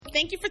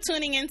Thank you for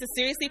tuning in to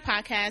Seriously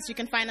Podcast. You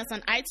can find us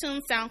on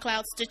iTunes,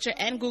 SoundCloud, Stitcher,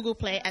 and Google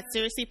Play at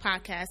Seriously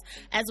Podcast,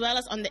 as well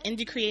as on the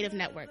Indie Creative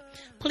Network.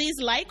 Please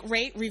like,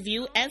 rate,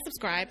 review, and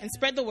subscribe, and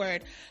spread the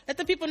word. Let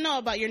the people know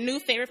about your new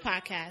favorite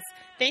podcast.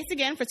 Thanks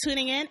again for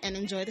tuning in, and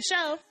enjoy the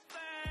show.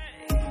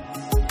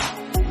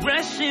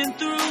 Rushing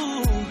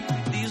through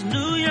these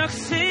New York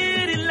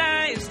City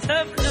lights,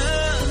 tough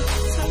love.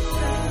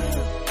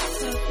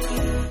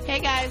 Hey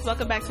guys,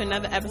 welcome back to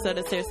another episode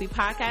of Seriously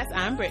Podcast.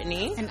 I'm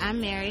Brittany. And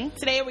I'm Mary.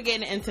 Today we're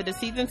getting into the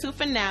season 2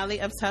 finale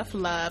of Tough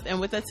Love.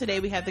 And with us today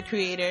we have the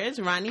creators,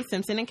 Ronnie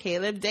Simpson and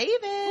Caleb Davis.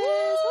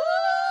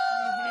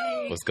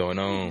 Hey. What's going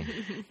on?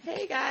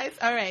 Hey guys.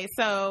 All right,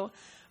 so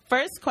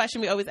first question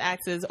we always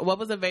ask is, what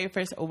was the very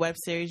first web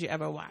series you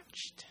ever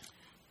watched?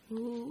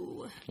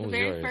 Ooh, the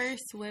very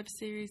first web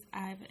series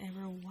I've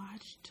ever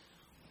watched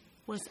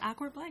was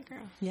Awkward Black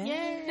Girl.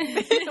 Yay.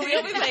 We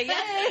always say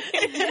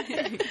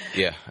yay.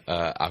 Yeah,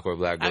 Awkward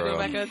Black Girl. Awkward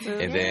Black Girl too.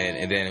 And then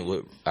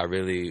I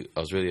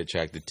was really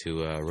attracted to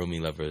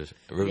Roomie Lover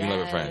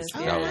Friends.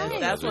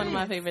 That's one of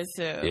my favorites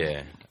too.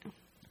 Yeah.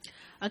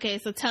 Okay,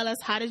 so tell us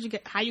how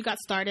you got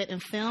started in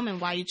film and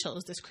why you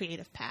chose this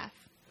creative path.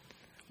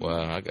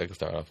 Well, I can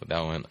start off with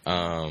that one.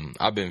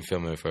 I've been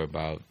filming for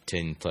about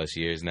 10 plus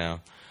years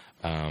now.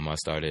 I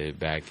started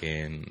back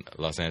in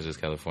Los Angeles,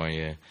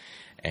 California,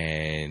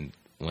 and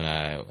when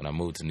I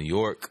moved to New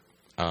York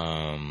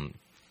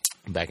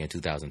back in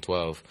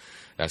 2012,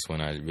 that's when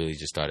I really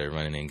just started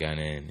running and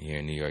gunning here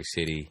in New York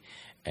City,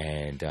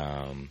 and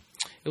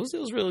it was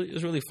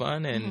really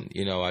fun. And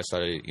you know, I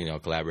started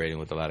collaborating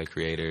with a lot of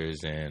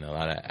creators and a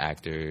lot of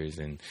actors,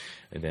 and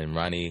then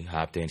Ronnie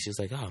hopped in. She was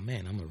like, "Oh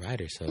man, I'm a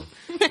writer, so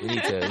we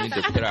need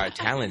to put our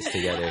talents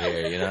together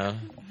here," you know.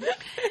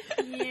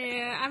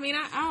 Yeah, I mean,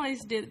 I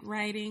always did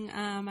writing.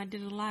 I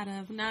did a lot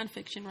of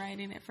nonfiction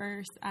writing at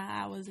first.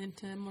 I was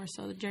into more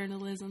so the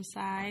journalism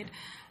side.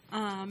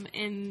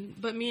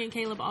 But me and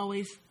Caleb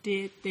always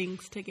did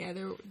things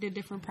together, did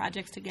different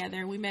projects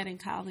together. We met in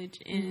college,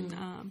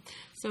 and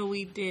so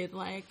we did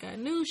like a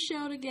news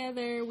show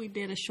together. We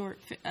did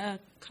a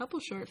couple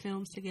short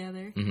films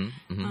together,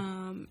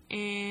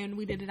 and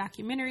we did a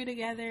documentary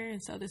together.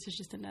 And so this is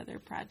just another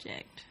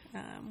project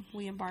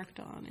we embarked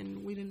on,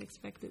 and we didn't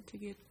expect it to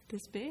get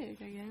this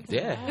big, I guess.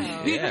 Yeah,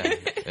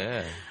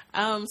 yeah.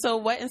 So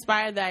what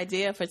inspired the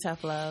idea for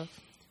Tough Love?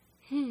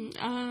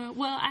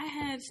 Well, I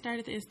had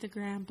started the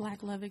Instagram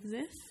Black Love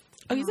Exists.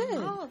 Oh, you did?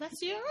 Oh, that's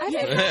yours? I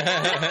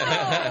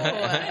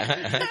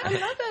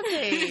love that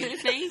page.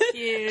 Thank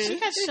you. She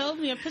had showed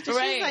me a picture.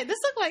 Right. She was like, this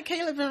look like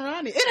Caleb and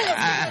Ronnie.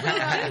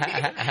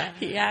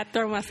 Yeah, I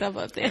throw myself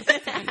up there.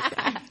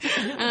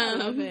 I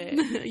love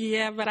it.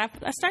 Yeah, but I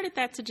started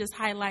that to just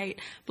highlight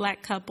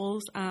Black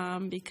couples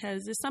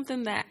because it's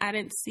something that I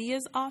didn't see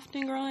as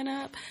often growing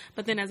up.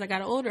 But then as I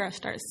got older, I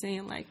started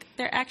seeing like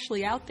they're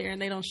actually out there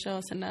and they don't show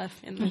us enough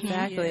in the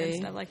media and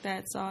stuff like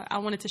that. So I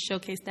wanted to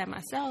showcase that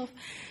myself.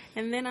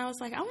 And then I was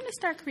like, I want to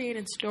start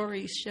creating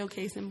stories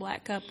showcasing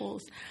Black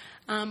couples.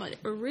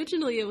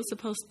 Originally, it was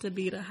supposed to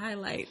be to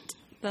highlight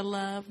the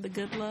love, the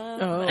good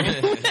love. Oh.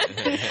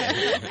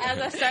 As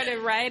I started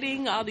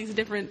writing, all these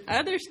different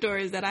other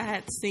stories that I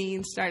had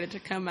seen started to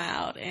come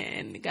out,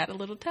 and it got a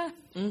little tough.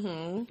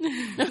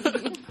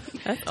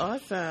 That's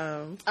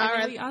awesome.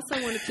 We also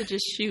wanted to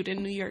just shoot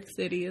in New York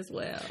City as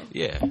well.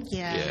 Yeah.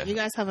 You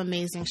guys have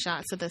amazing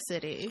shots of the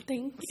city.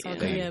 Thank you.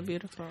 So yeah,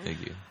 beautiful.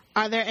 Thank you.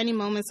 Are there any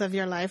moments of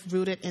your life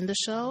rooted in the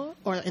show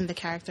or in the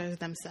characters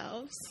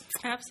themselves?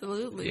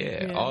 Absolutely.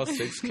 Yeah, all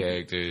 6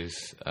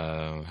 characters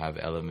have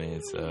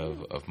elements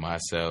of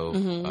myself,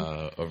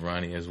 of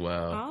Ronnie as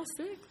well. All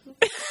 6.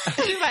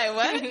 She's like,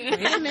 what?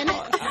 Wait a minute.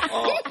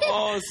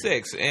 all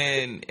 6,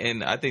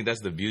 and I think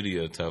that's the beauty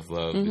of Tough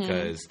Love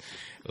because,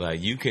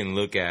 like, you can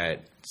look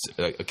at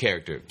a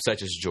character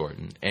such as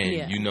Jordan,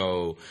 and you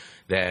know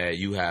that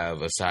you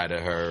have a side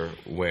of her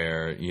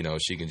where,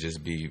 she can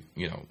just be,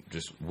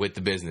 just with the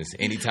business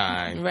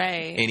anytime,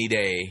 right, any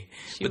day.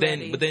 But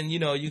then,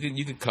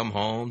 you can come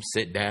home,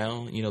 sit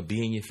down,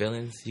 be in your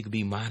feelings. You could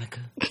be Monica.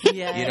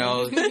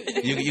 Yeah.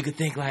 You could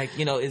think like,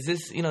 is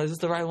this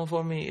the right one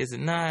for me? Is it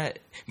not?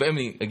 But I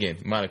mean, again,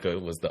 Monica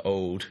was the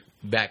old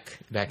back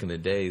in the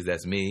days.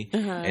 That's me.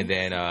 And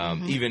then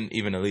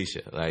even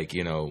Alicia, like,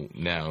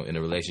 now in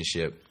a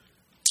relationship,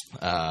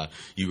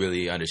 you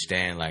really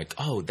understand, like,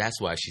 oh, that's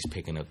why she's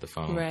picking up the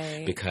phone,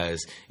 right?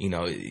 Because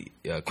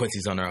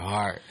Quincy's on her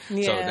heart.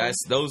 Yeah. So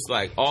that's those,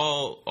 like,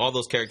 all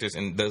those characters,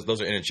 and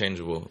those are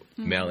interchangeable,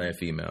 male and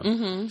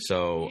female.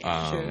 So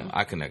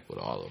I connect with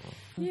all of them.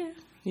 Yeah.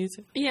 You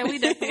too. Yeah, we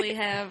definitely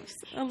have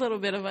a little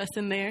bit of us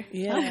in there.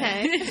 Yeah.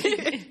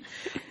 Okay.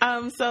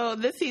 So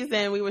this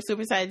season, we were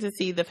super excited to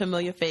see the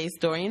familiar face,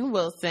 Dorian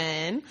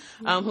Wilson,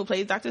 who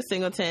plays Dr.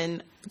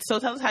 Singleton. So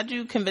tell us, how did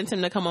you convince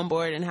him to come on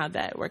board, and how'd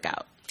that work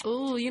out?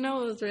 Ooh,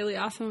 what was really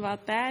awesome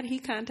about that? He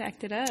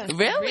contacted us.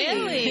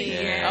 Really?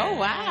 Yeah. Oh,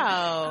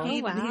 wow.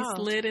 He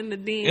slid in the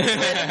DM.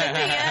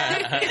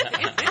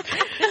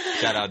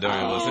 Shout out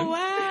Dorian Wilson. Oh,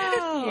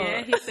 wow.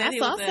 Yeah, he said That's he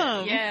was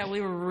awesome. yeah,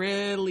 we were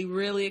really,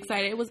 really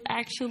excited. It was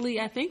actually,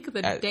 I think,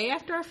 the day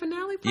after our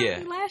finale party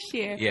Yeah. last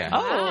year. Yeah. The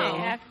Oh.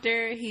 day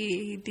after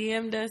he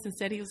DM'd us and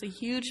said he was a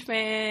huge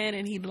fan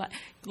and he'd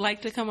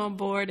like to come on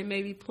board and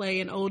maybe play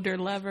an older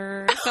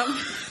lover or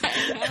something.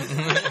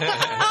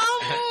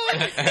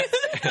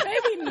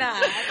 Maybe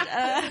not,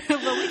 but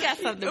we got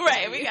something.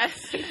 Right, for we you. got.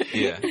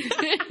 Yeah.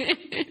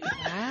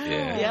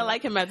 Yeah, I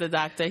like him as a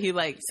doctor. He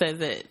like says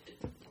it.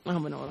 I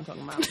don't know what I'm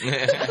talking about. No,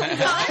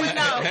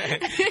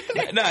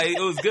 No, it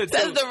was good too.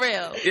 says the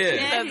real.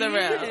 Yeah. Says the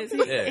real. is.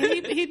 Yeah.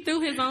 He threw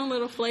his own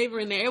little flavor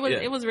in there. Yeah.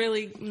 It was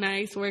really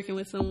nice working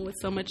with someone with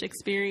so much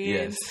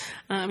experience.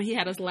 Yes. He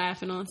had us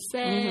laughing on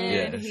set.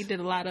 Yes. He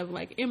did a lot of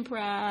like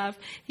improv.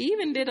 He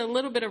even did a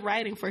little bit of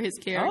writing for his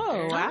character.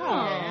 Oh,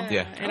 wow.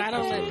 Yeah. And I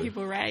don't let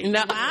people write.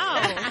 No. So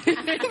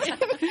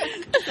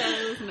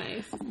it was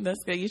nice.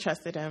 That's good. You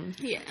trusted him.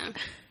 Yeah.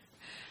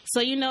 So,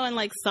 you know, in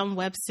like some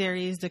web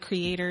series, the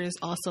creators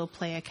also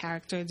play a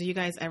character. Do you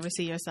guys ever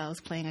see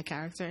yourselves playing a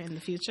character in the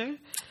future?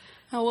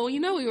 Oh, well, you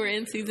know we were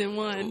in season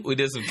 1. We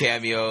did some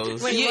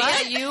cameos. You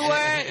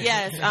were,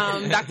 yes,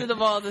 Dr.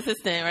 Duvall's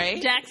assistant,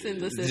 right?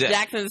 Jackson's assistant.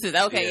 Jackson's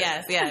assistant. Okay,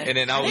 Yeah. yes. And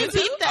then I was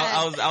peeped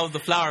that. I was the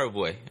flower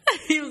boy.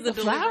 He was the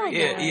flower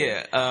delivery boy. guy.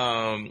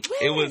 Yeah.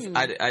 It was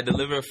I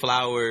delivered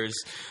flowers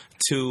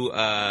to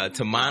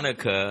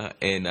Monica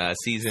in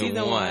season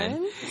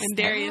one. And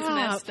Darius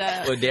messed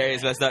up. Well,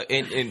 Darius messed up.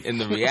 And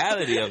the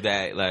reality of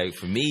that, like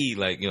for me,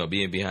 like, you know,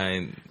 being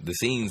behind the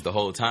scenes the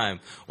whole time,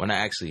 when I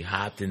actually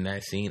hopped in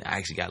that scene, I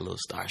actually got a little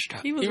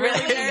starstruck. He was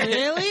really there.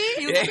 Really?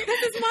 He was like,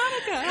 this is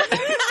Monica.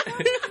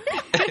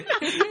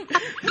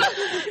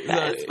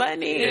 That's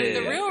funny. And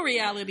the real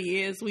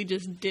reality is we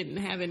just didn't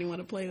have anyone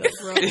to play those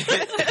roles.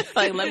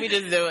 Like, let me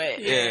just do it.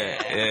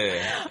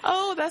 Yeah.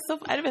 Oh, that's so.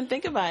 I didn't even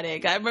think about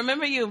it. I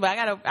remember you, but I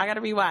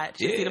gotta rewatch.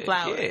 Yeah, and see the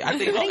flowers. Yeah, I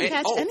think. I didn't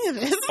catch any of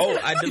this.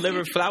 I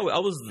delivered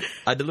flowers.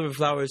 I delivered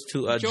flowers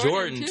to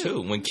Jordan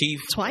too. When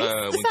Keith Twice?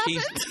 when This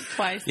Keith happened?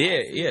 Twice.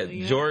 yeah.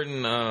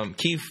 Jordan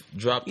Keith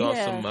dropped off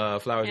Yeah. some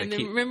flowers. And that then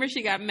Keith, remember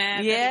she got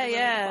mad. Yeah, that he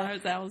yeah.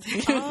 wasn't flowers. That was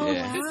Oh,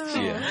 yeah. wow.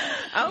 Yeah.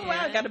 Oh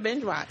wow, gotta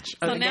binge watch.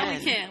 So now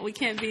we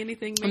can't be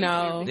anything major.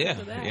 No. Yeah, because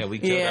of that. yeah, we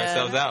killed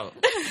ourselves out.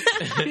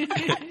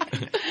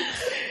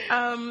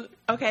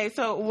 Okay,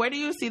 so where do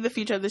you see the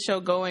future of the show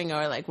going,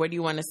 or like where do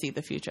you want to see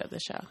the future of the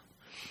show?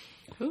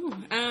 Ooh,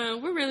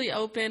 we're really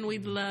open.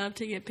 We'd love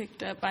to get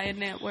picked up by a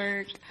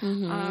network.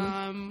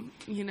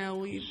 You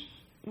know,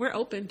 we're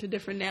open to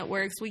different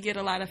networks. We get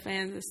a lot of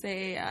fans that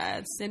say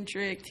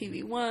Centric,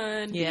 TV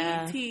One,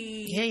 Yeah. BET.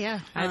 Yeah.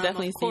 I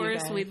definitely Of see you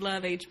course, guys. we'd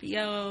love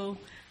HBO.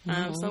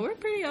 So we're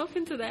pretty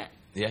open to that.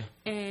 Yeah,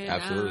 And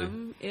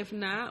absolutely. if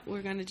not,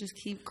 we're going to just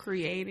keep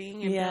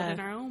creating and Yeah. building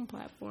our own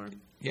platform.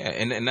 Yeah,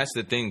 and that's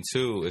the thing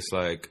too. It's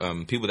like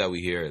people that we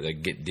hear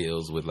that get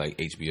deals with like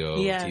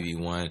HBO, Yeah. TV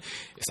One.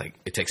 It's like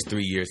it takes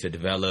 3 years to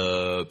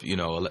develop. You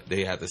know,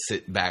 they have to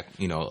sit back.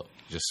 You know,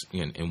 just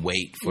and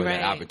wait for Right.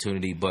 that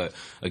opportunity. But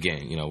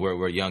again, you know,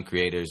 we're young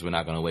creators. We're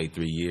not going to wait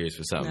 3 years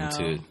for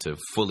something No. to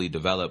fully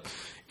develop.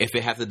 If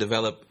it have to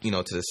develop, you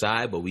know, to the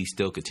side, but we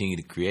still continue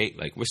to create,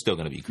 like we're still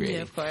going to be creative.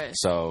 Yeah, of course.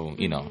 So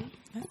you know,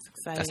 That's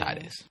exciting. that's how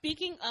it is.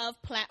 Speaking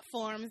of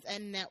platforms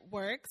and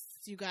networks,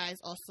 you guys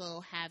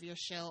also have your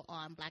show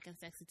on Black and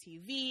Sexy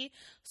TV.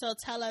 So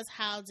tell us,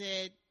 how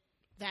did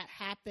that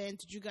happen?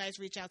 Did you guys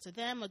reach out to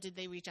them, or did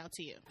they reach out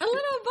to you? A little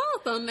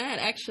of both on that,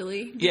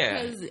 actually.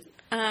 Yeah. Because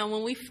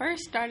when we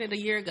first started a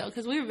year ago,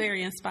 because we were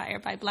very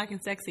inspired by Black and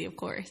Sexy, of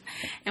course.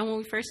 And when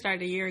we first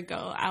started a year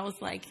ago, I was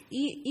like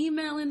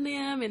emailing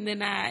them, and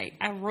then I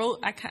wrote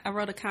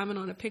a comment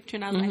on a picture,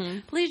 and I was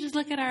like, please just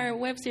look at our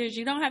web series.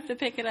 You don't have to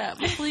pick it up.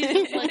 Please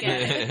just look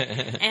at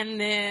it. And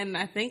then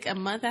I think a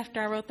month after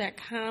I wrote that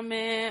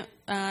comment,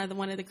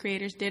 one of the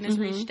creators, Dennis,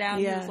 reached out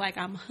and Yeah. was like,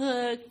 I'm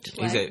hooked.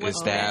 He Like, said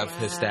what's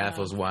his staff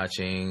was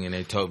watching, and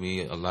they told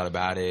me a lot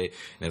about it.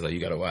 And it's like, you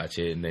got to watch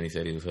it. And then he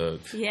said he was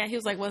hooked. Yeah, he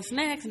was like, what's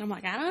next? And I'm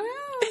like, I don't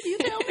know. You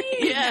tell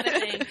me. Kind of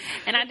thing.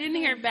 And I didn't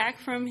hear back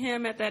from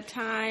him at that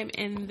time.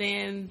 And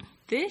then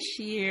this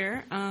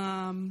year,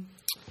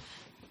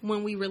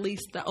 when we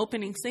released the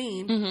opening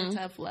scene for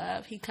Tough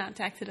Love, he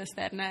contacted us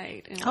that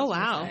night. And Oh, was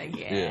just wow. like,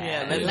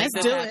 Yeah. Let's Let's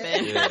make do this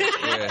it. happen.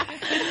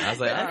 Yeah. I was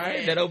like, all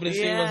right, that opening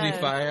scene must be Yeah.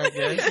 fire, I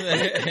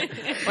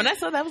guess. When I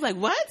saw that, I was like,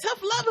 "What?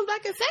 Tough Love and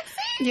Black and Sexy?"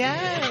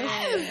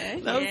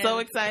 Yes. I was so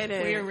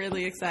excited. We were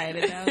really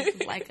excited. That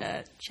was like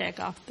a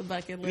check off the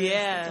bucket list.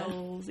 Yeah. The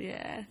goals,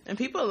 yeah. And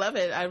people love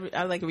it.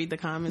 I like read the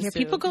comments. Yeah, too.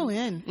 people go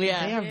in.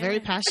 Yeah. They are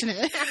very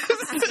passionate.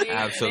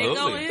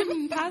 Absolutely. They go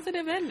in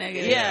positive and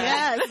negative.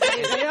 Yeah. Yes.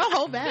 They don't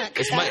hold back.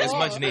 It's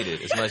much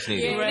needed. It's much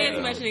needed. Yeah, Right. it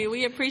is much needed.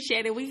 We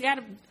appreciate it. We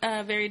got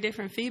a very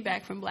different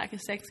feedback from Black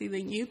and Sexy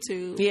than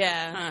YouTube.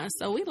 Yeah.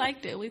 So we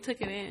liked it. We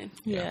took it in.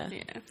 Yeah.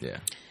 Yeah.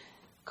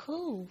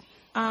 Cool.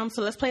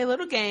 So let's play a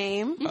little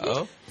game.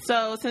 Uh-oh.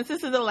 So since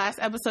this is the last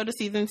episode of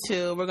season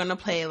 2, we're gonna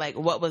play like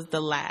what was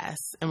the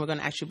last, and we're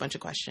gonna ask you a bunch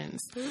of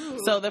questions.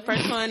 So the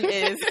first one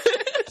is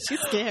She's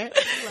scared.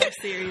 Love,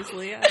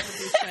 seriously. I love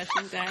these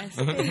questions,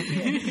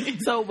 guys.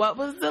 so what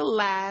was the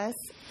last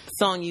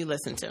song you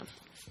listened to?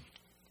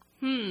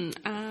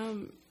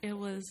 It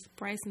was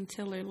Bryson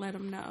Tiller, Let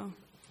 'Em Know.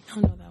 I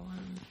don't know that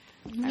one.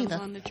 I was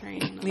on the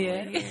train. On the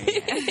Yeah. way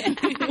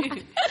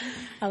here.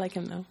 I like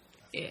him though.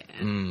 Yeah.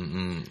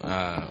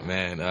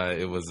 Man,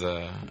 it was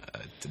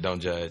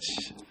Don't Judge.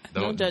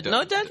 No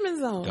judgment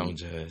zone. Don't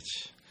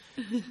judge.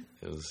 It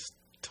was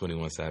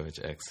 21 Savage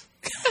X.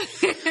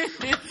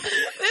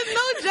 There's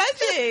no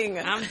judging.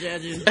 I'm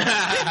judging.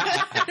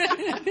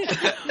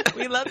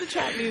 We love the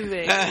trap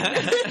music.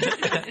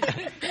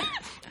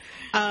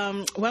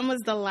 When was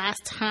the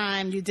last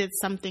time you did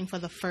something for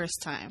the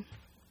first time?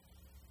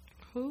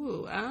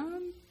 Ooh,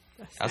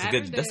 That's a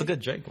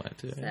good Drake line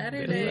too.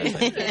 Saturday.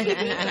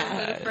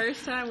 The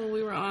first time when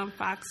we were on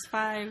Fox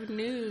 5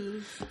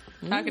 News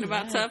talking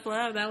about tough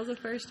love, that was the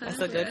first time.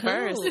 That's a good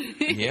first.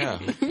 Yeah,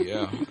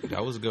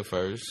 that was a good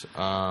first.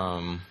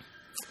 That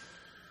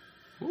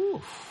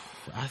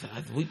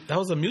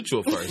was a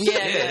mutual first.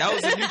 Yeah. That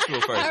was a mutual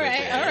first. All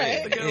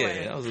right.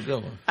 Yeah, that was a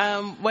good one.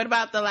 What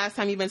about the last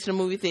time you've been to the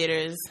movie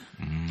theaters,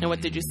 and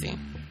what did you see?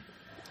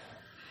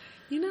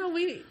 You know,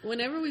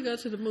 whenever we go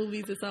to the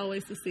movies, it's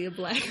always to see a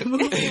black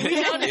movie.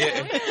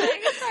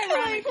 It's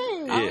ironic.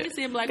 Always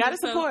see a black Gotta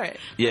movie. So support.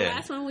 the Yeah.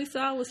 last one we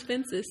saw was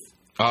Fences.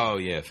 Oh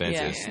yeah,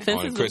 Fences. Yeah. On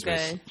Fences was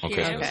Christmas. good. On Yeah,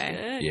 Christmas. it was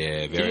good. Yeah,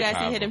 very Did you guys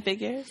powerful. see Hidden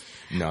Figures?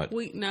 No.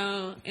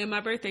 No, and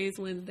my birthday is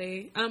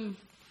Wednesday. I can't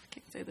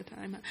say the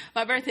time.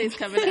 My birthday's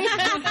coming up.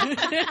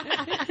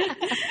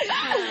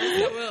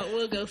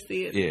 We'll go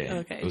see it. Yeah.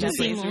 Okay, It was just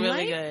good. it's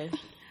really good.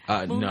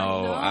 No,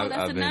 that's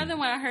I've been. another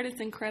one. I heard it's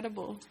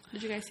incredible.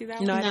 Did you guys see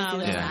that No, one? I didn't see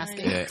No, that. just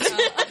asking. Yeah.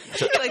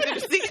 Like, did you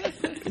see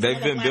it?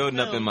 They've been building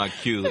up in my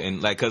queue,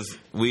 and like, cause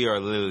we are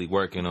literally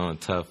working on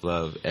Tough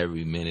Love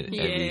every minute,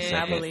 every Yeah, I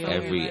second, believe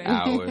every it.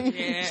 hour.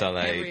 Yeah, so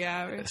like, every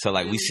hour.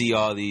 we see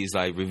all these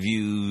like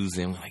reviews,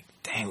 and we're like,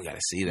 dang, we gotta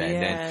see that. And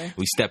Yeah. then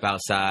we step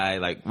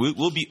outside, like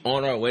we'll be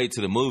on our way to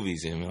the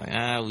movies, and we're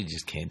like, we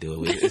just can't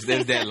do it.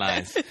 There's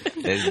deadlines.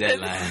 There's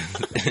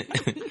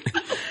deadlines.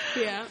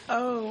 Yeah.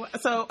 Oh,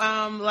 so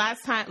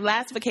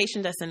last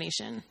vacation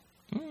destination.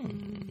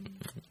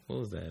 What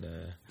was that?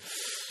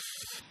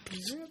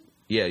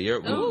 Yeah,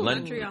 Europe. Ooh,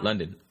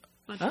 London.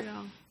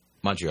 Montreal.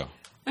 We went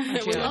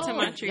to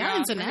Montreal. Y'all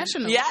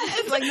international. Yeah,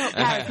 it's like no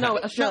Paris, no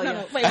Australia.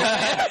 No. Wait.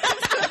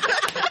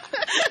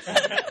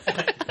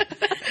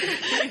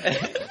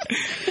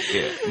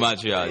 Yeah,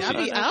 Montreal. Y'all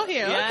be out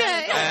here.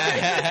 Okay.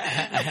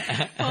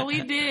 Well,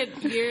 we did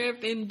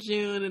Europe in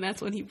June, and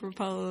that's when he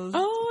proposed.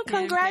 Oh, in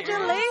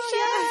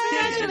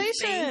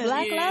congratulations! Paris.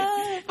 Black you.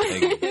 love.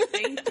 Thank you.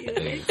 Thank you.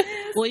 Thank you.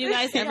 Will you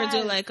guys ever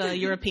do like a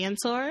European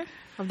tour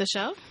of the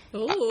show?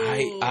 Ooh,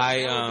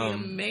 I that would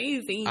be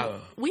amazing.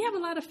 We have a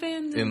lot of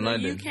fans in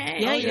London. the UK.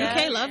 Yeah, yeah.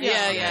 UK love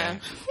y'all.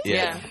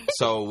 Yeah.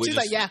 So we're She's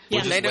just, like, yeah, we're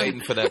yeah. just They do.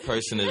 waiting for that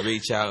person to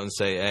reach out and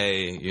say,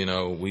 hey,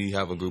 we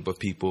have a group of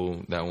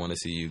people that want to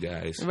see you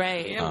guys.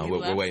 Right. Yeah, we'd We're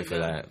love waiting to for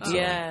go. that. So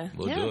Yeah.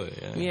 We'll Yeah. do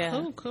it.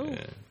 Yeah. Cool.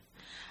 Yeah.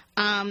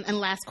 And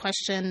last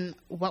question: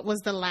 what was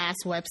the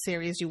last web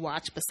series you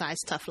watched besides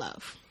Tough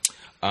Love?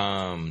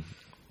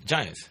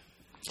 Giants.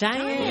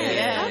 Giant.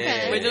 Yeah.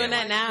 Okay. We're doing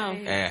that now.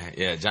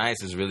 Yeah.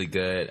 Giants is really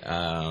good.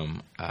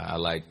 I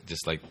like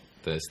just like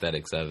the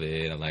aesthetics of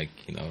it. I like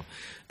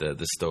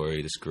the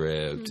story, the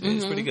script.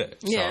 It's pretty good.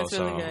 Yeah, it's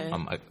really good.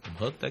 I'm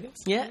hooked, I guess.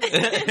 Yeah.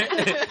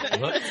 I'm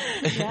hooked.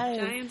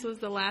 Giants was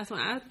the last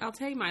one. I'll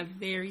tell you my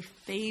very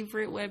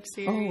favorite web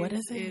series. Oh, what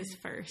is it? Is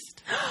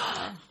First.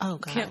 Oh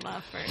Can't God,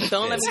 love First.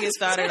 Don't let me get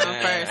started on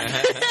first. I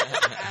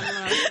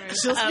love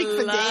First. she'll speak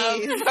for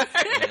days.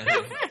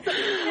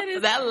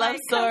 That love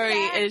story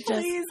is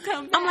just. Please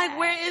come back. I'm like,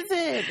 where is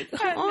it?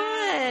 Come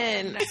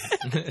on.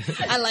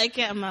 I like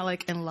it. I'm not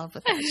like in love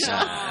with it.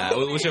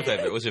 What's your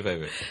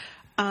favorite?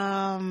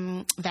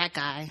 That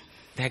guy.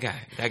 That guy.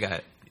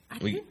 I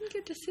didn't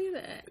get to see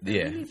that.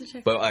 Yeah, I need to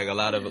check but like a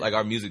lot of like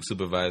our music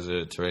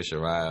supervisor, Teresha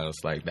Riles,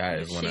 like that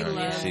is one She of her.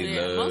 loves She it.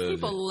 loves Most it.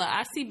 people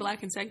I see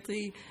Black and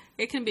Sexy.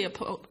 It can be a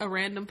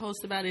random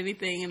post about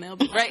anything, and they'll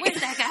be like, Right. "Where's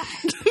that guy?"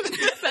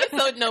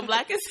 So no,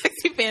 Black and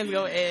Sexy fans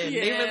go in.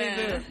 They really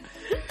do.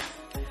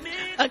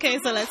 Okay,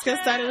 so let's get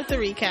started with the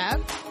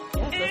recap.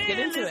 Yes, let's get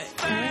into it.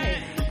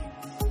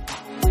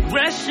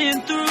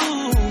 Rushing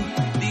through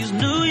these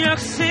New York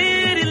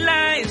City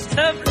lights,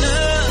 tough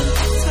love.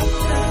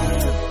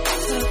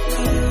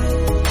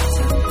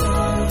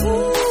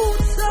 Ooh,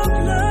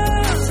 tough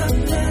love.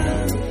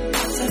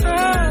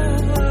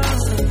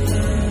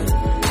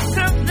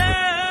 Tough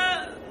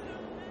love.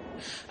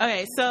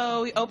 Okay,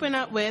 so we open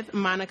up with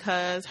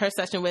Monica's her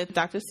session with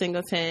Dr.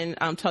 Singleton,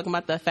 talking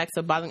about the effects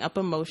of bottling up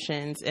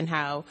emotions and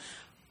how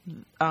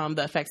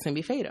the effects can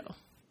be fatal.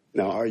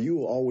 Now, are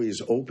you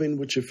always open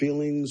with your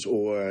feelings,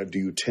 or do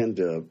you tend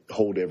to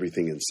hold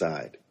everything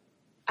inside?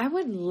 I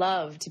would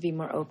love to be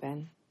more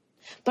open,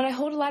 but I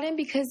hold a lot in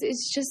because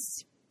it's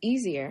just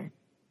easier.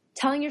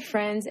 Telling your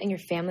friends and your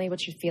family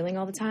what you're feeling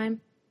all the time,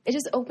 it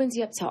just opens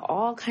you up to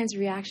all kinds of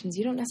reactions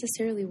you don't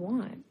necessarily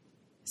want,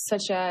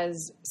 such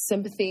as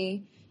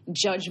sympathy,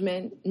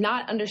 judgment,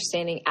 not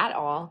understanding at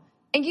all,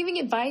 and giving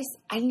advice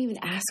I didn't even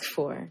ask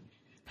for.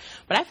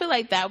 But I feel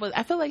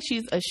like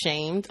she's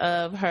ashamed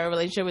of her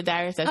relationship with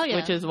Darius,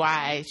 which is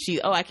why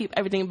I keep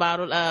everything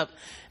bottled up.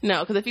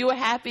 No, because if you were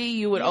happy,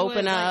 you would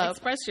open up.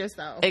 Express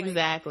yourself.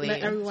 Exactly.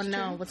 Let everyone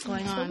know what's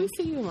going on. So we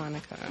see you,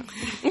 Monica.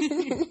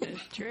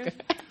 That's true.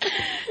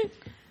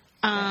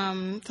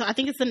 So I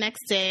think it's the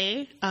next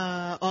day.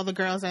 All the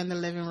girls are in the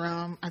living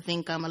room. I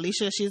think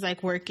Alicia, she's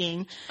like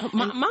working.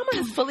 Mama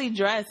is fully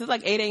dressed. It's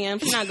like 8 a.m.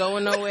 She's not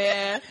going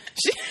nowhere.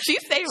 She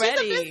stay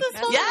ready. She's a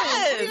businesswoman.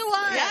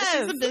 Yes.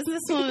 She's a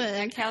businesswoman.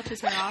 That couch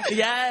is her office.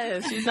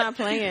 Yes. She's not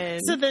playing.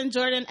 So then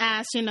Jordan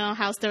asks,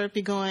 how's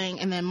therapy going?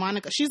 And then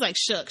Monica, she's like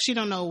shook. She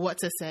don't know what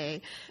to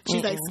say.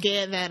 She's like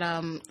scared that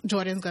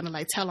Jordan's gonna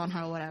like tell on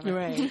her or whatever.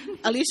 Right.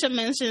 Alicia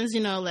mentions, she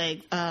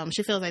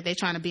feels like they're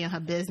trying to be in her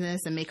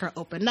business and make her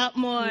open up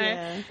more.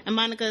 Yeah. And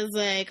Monica's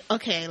like,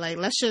 okay, like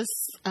let's just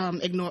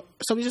ignore.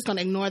 So we're just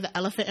gonna ignore the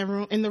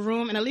elephant in the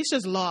room. And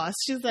Alicia's lost.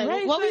 She's like,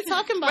 what are we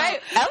talking about? Right.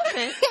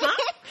 Elephant?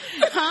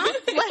 Huh?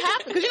 What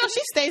happened? Because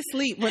she stays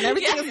asleep when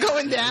everything is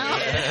going down.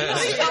 Yeah.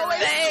 She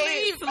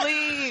always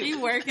sleep. She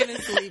working and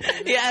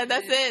sleeping. Yeah,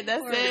 that's it.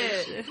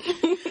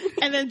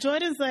 And then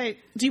Jordan's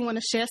like, do you want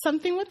to share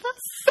something with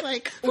us?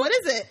 Like, what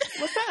is it?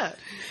 What's up?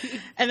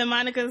 And then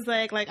Monica's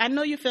like, I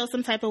know you feel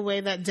some type of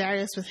way that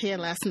Darius was here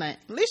last night.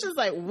 Alicia's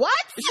like, what?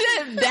 She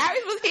said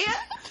Darius was here?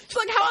 She's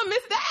like, how I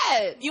missed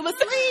that? You was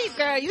asleep,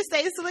 girl. You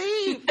stay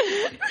asleep.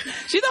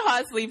 She's a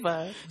hard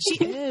sleeper.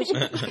 She is.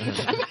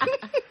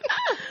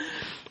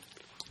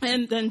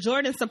 And then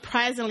Jordan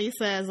surprisingly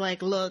says,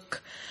 like,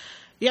 look,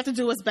 you have to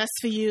do what's best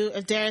for you.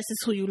 If Darius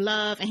is who you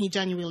love and he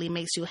genuinely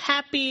makes you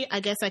happy, I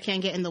guess I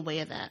can't get in the way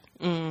of that.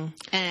 And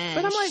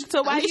but I'm like,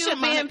 so why are you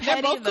being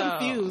petty, they're both though?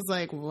 Confused.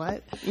 Like,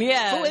 what?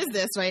 Yeah. Who is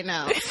this right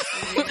now?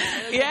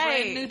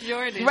 Brand new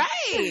Jordan.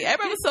 Right.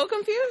 Everybody was so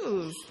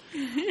confused.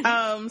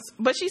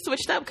 But she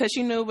switched up because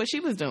she knew what she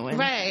was doing.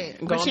 Right.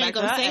 Going but she back ain't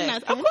gonna to her say ex.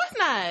 nothing. Of course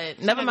not.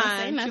 Never not gonna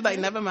say mind. She's nothing. like,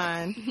 never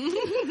mind.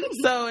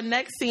 So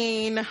next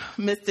scene,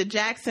 Mr.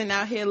 Jackson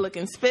out here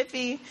looking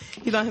spiffy.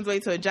 He's on his way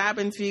to a job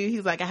interview.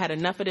 He's like, I had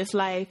enough of this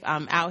life.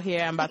 I'm out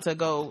here. I'm about to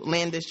go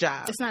land this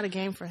job. It's not a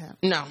game for him.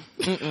 No.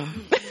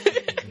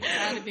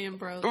 Tired of being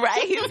broke.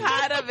 Right? He's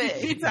tired of it.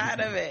 He's tired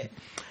of it.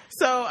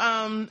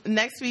 So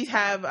next we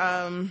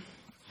have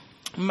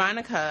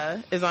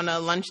Monica is on a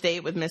lunch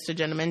date with Mr.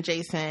 Gentleman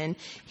Jason.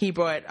 He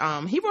brought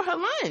her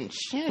lunch.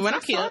 Yeah, when I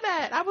so cute. saw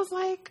that, I was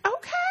like,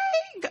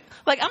 okay.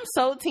 Like, I'm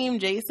so team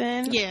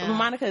Jason. Yeah.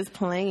 Monica is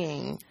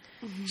playing.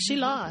 She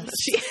lost.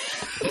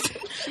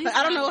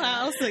 I don't know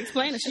how else to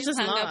explain it. She just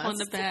hung lost. up on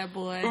the bad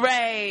boy.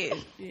 Right.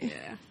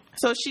 Yeah.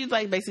 So she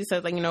like basically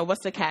says like,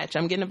 what's the catch?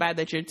 I'm getting the vibe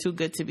that you're too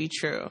good to be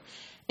true.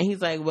 And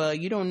he's like, well,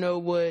 you don't know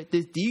what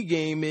this D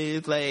game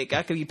is. Like,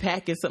 I could be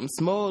packing something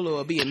small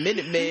or be a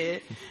Minute Man.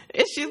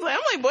 And she's like,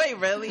 I'm like, boy,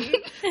 really?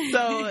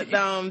 So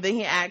then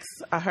he asks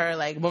her,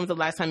 like, when was the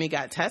last time you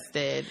got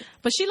tested?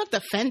 But she looked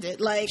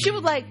offended. Like, She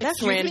was like,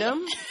 that's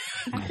random.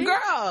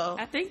 Girl.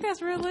 I think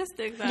that's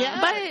realistic, though. Yeah.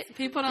 But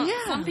people don't.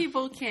 Yeah. Some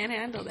people can't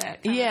handle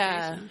that.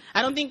 Yeah.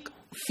 I don't think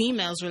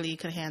females really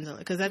could handle it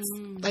because that's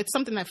like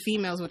something that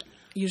females would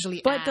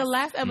usually But ask. the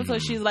last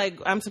episode, she's like,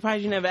 I'm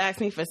surprised you never asked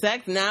me for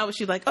sex. Now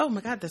she's like, oh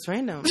my God, that's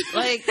random.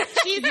 Like,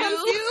 She's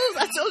confused.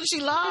 I told you she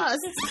lost.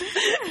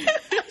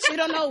 She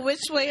don't know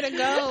which way to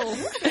go.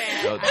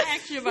 I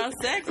asked you about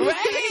sex.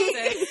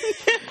 Right.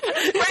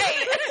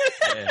 Right.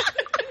 Yeah.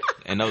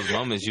 And those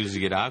moments usually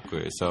get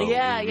awkward. So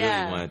Yeah, we really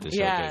yeah. wanted to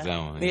showcase that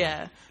one.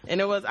 Yeah. And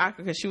it was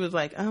awkward because she was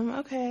like,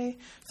 okay.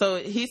 So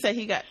he said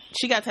she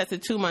got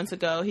tested 2 months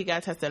ago. He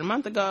got tested a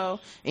month ago.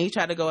 And he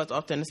tried to go as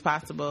often as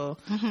possible.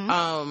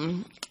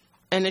 And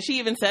then she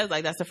even says,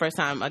 like, that's the first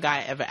time a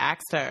guy ever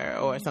asked her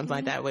or something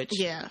like that, which...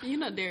 Yeah. You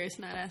know Darius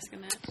not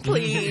asking that.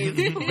 Please,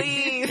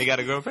 please. He got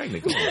a girl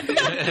pregnant. Come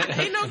on.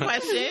 Ain't no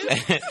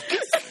question.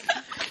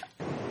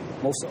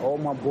 Most of all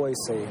my boys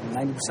say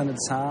 90% of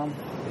the time,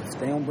 if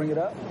they don't bring it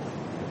up,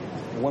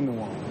 women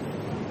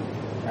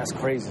won't. That's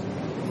crazy.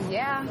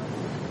 Yeah.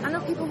 I know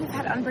people who've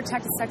had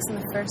unprotected sex on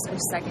the first or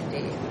second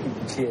date.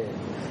 Yeah.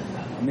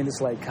 I mean, it's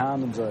like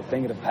condoms are a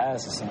thing of the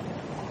past or something.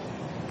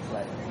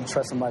 Like, you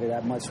trust somebody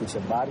that much with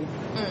your body,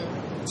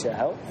 with your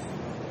health?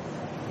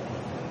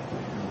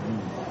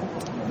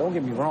 Don't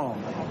get me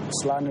wrong.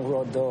 Sliding a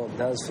raw dog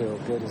does feel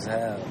good as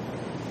hell.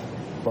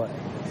 But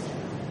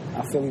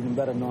I feel even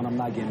better knowing I'm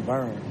not getting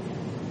burned.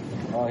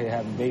 Out here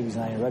having babies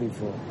I ain't ready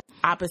for.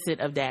 Opposite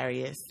of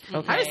Darius.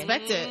 Okay. I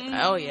respect it.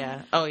 Oh,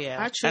 yeah. Oh, yeah.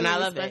 I truly and I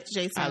love respect it.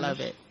 Jason. I love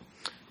it.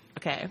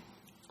 Okay.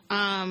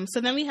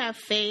 So then we have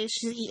Faye.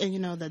 She's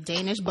eating, the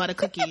Danish butter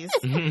cookies.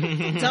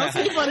 Don't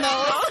sleep on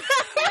those.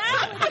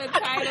 The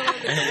title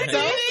of the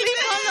Don't sleep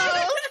on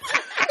those.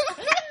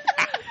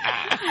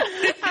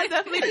 I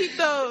definitely peeped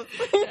those.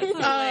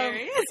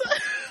 hilarious.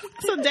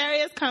 So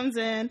Darius comes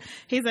in.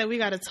 He's like, we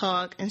got to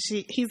talk. And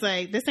he's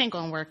like, this ain't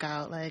going to work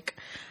out. Like,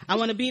 I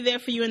want to be there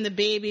for you and the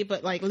baby,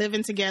 but like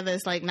living together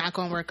is like not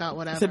going to work out,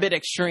 whatever. It's a bit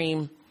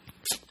extreme.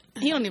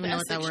 He don't even know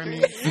what that word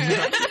means.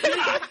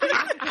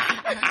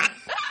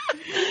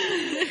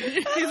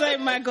 He's like,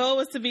 my goal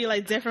was to be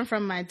like different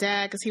from my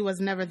dad because he was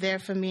never there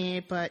for me.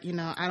 But you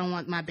know, I don't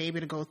want my baby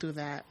to go through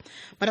that.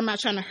 But I'm not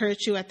trying to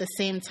hurt you at the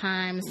same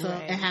time. So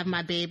and have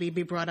my baby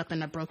be brought up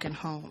in a broken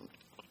home.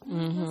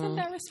 Isn't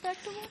that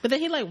respectable? But then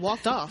he like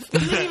walked off. He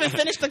didn't even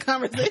finish the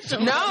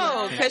conversation.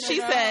 No, because she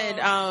said,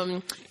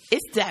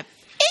 "It's that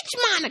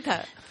bitch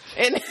Monica."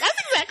 And That's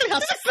exactly how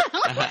she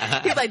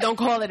sounds. he's like, "Don't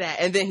call her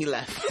that," and then he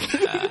left.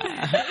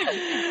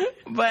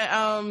 But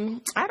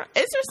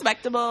it's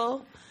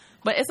respectable,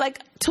 but it's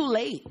like too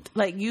late.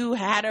 Like you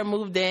had her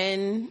moved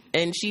in,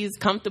 and she's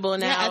comfortable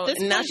now. Yeah, at this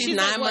and now point, she's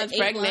 9 months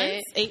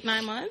pregnant.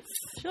 8-9 months.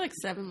 She's like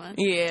 7 months.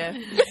 Yeah,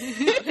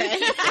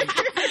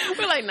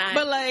 we're like 9.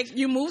 But like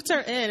you moved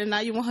her in, and now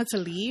you want her to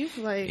leave.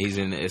 Like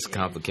It's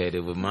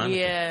complicated with Monica.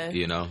 Yeah.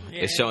 You know,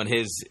 it's showing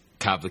his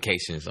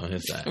complications on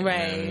his side.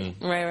 right.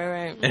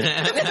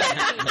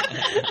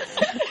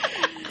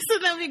 So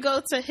then we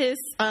go to his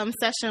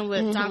session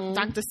with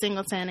Dr.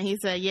 Singleton, and he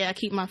said, "Yeah, I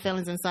keep my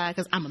feelings inside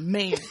because I'm a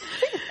man.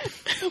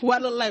 Why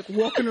do I like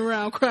walking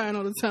around crying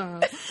all the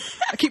time?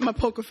 I keep my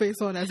poker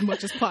face on as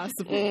much as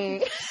possible."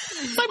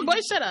 It's like, boy,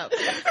 shut up.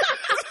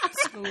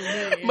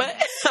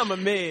 But I'm a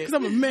man. Because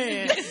I'm a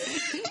man.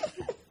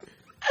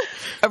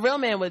 A real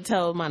man would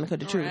tell Monica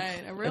the truth.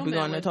 Right. A real if we're man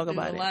going to would talk do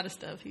about a it. lot of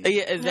stuff.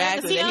 Yeah,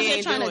 exactly. He's That out he here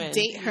ain't trying doing. to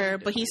date her,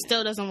 but he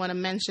still doesn't want to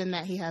mention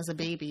that he has a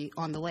baby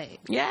on the way.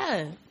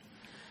 Yeah.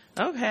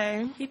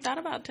 Okay. He thought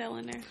about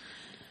telling her.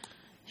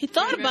 He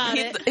thought about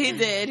it. He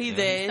did. He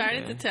did.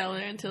 Started to tell her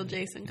until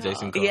Jason called.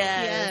 Jason called.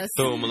 Yes.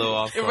 Threw him a little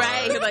off.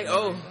 Right. He's like,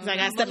 oh. He's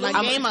like, I stepped my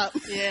game up.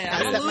 Yeah, I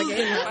I'm stepped a my loser.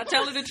 game If up. I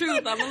tell her the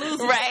truth, I'm a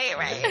loser.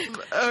 Right.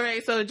 All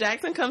right. So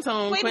Jackson comes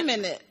home. Wait a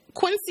minute.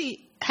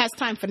 Quincy has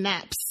time for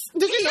naps.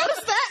 Did you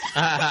notice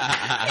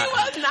that? He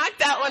was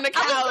knocked out on the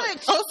couch. I was like,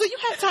 oh, so you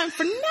have time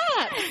for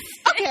naps.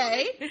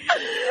 Okay.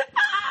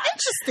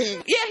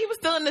 Interesting. Yeah, he was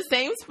still in the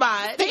same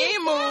spot. He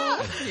ain't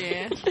moved.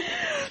 Yeah.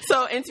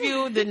 So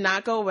interview did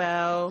not go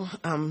well.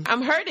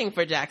 I'm hurting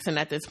for Jackson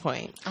at this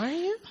point. Are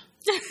you?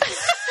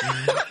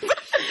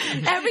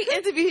 Every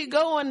interview he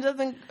go on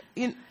doesn't.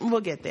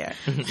 We'll get there.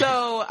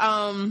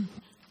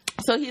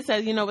 So he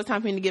says, it's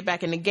time for me to get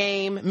back in the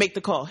game. Make the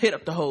call. Hit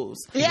up the hose.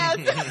 Yeah.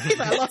 He's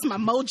like, I lost my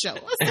mojo.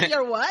 I said,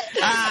 you're what?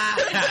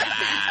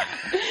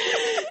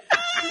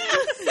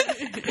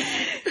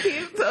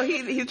 So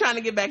he's trying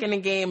to get back in the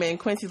game, and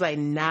Quincy's like,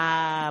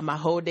 nah, my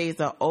whole days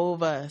are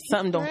over.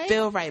 Something don't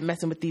feel right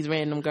messing with these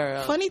random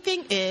girls. Funny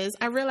thing is,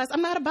 I realized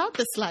I'm not about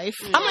this life.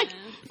 I'm like,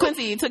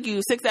 Quincy, it took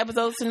you 6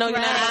 episodes to know you're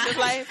not about this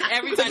life?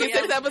 Everybody took you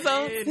 6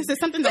 episodes? He said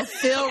something don't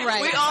feel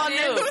right. We all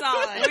knew.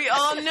 We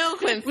all knew,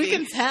 Quincy. We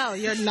can tell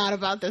you're not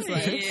about this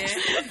life. Yeah.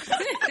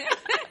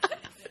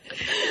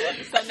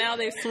 So now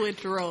they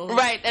switch roles.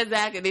 Right,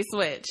 exactly. They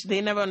switch. They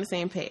never on the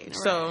same page.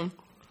 Right.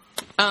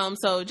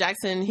 So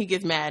Jackson, he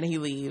gets mad and he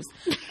leaves.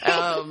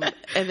 And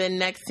then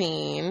next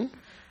scene,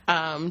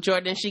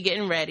 Jordan, she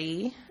getting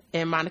ready,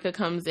 and Monica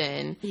comes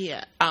in.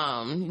 Yeah.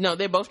 No,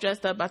 they're both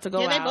dressed up, about to go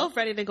out. Yeah, they're both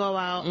ready to go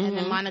out. And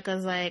then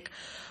Monica's like,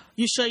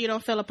 you sure you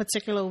don't feel a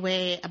particular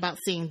way about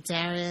seeing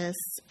Darius?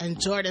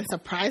 And Jordan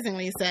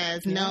surprisingly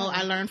says, no,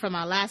 I learned from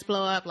our last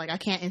blow up. Like, I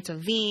can't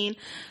intervene.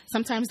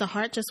 Sometimes the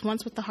heart just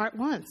wants what the heart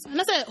wants. And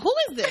I said, who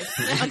is this?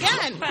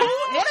 Again, what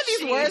are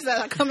these words that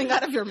are coming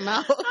out of your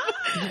mouth?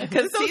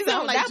 Because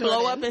that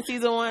blow up in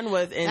season 1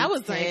 was intense. That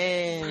was like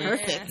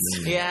perfect.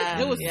 Yeah.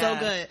 It was so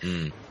good.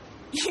 Mm.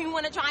 You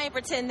want to try and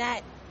pretend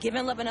that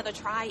giving love another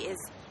try is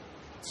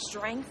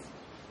strength,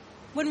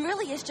 when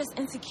really it's just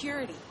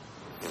insecurity.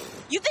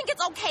 You think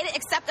it's okay to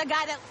accept a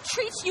guy that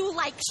treats you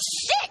like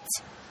shit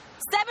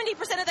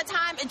 70% of the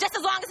time, and just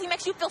as long as he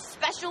makes you feel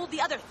special the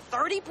other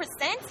 30%?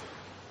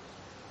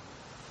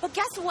 But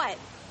guess what?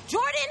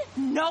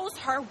 Jordan knows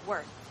her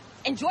worth,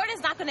 and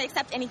Jordan's not going to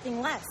accept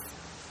anything less.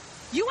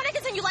 You want to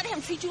continue letting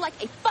him treat you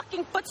like a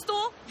fucking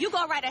footstool? You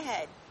go right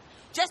ahead.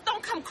 Just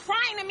don't come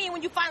crying to me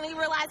when you finally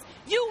realize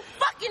you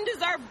fucking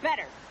deserve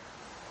better.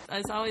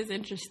 It's always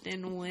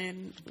interesting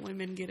when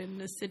women get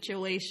into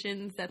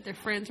situations that their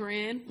friends were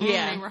in.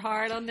 Yeah. They were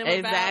hard on them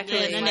Exactly.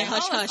 about it. And then they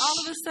hush. All of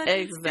a sudden,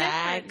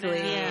 Exactly.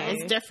 It's different now. Yeah,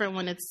 it's different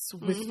when it's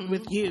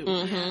with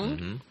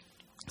you.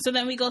 So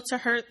then we go to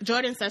her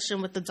Jordan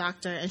session with the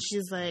doctor, and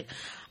she's like,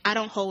 I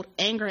don't hold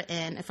anger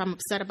in. If I'm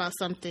upset about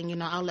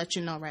something, I'll let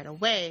you know right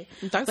away.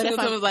 Dr.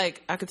 Singleton was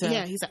like, I could tell.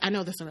 Yeah, he's like, I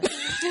know this already.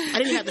 I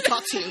didn't even have to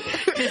talk to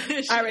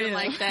you. I really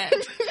like that.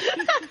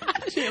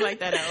 She didn't like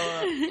that at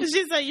all.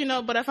 She's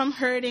like, but if I'm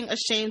hurting,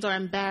 ashamed, or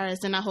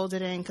embarrassed, then I hold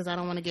it in because I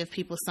don't want to give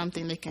people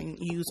something they can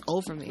use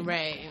over me.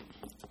 Right.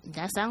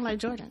 That sounds like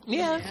Jordan.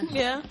 Yeah.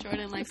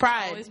 Jordan likes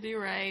Pride. to always be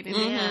right and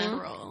in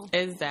control.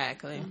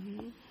 Exactly.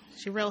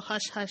 She real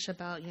hush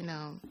about,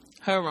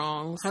 her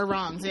wrongs. Her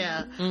wrongs,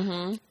 yeah.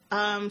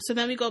 So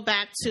then we go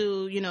back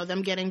to,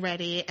 them getting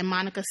ready, and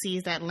Monica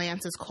sees that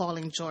Lance is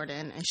calling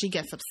Jordan, and she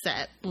gets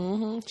upset.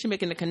 She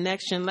making the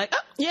connection like, oh,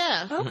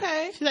 yeah.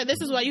 okay. She's like,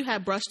 this is why you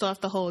had brushed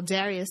off the whole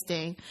Darius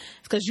thing.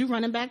 It's because you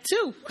running back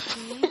too.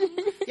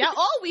 Y'all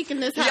all weak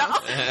in this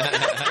house.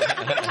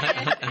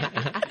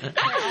 We're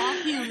all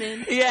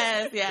human.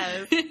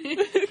 Yes.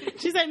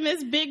 She's like,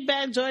 Miss Big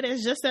Bad Jordan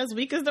is just as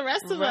weak as the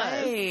rest of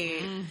us.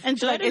 Right. And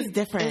Jordan It's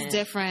different. It's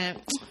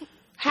different.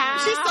 How?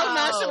 She's so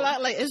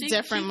nonchalant. Like, it's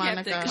different, she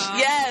kept it Monica. calm.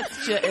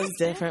 Yes, it's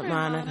different,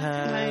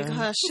 Monica. Like,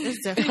 hush,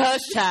 it's different.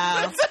 Hush,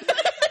 child.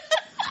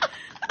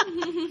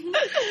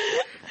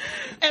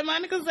 And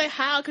Monica's like,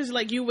 how? Because,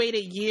 like, you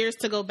waited years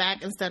to go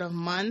back instead of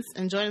months.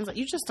 And Jordan's like,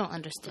 you just don't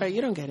understand. Right,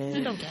 you don't get it.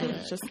 You don't get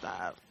it. Just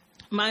stop.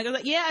 Monica's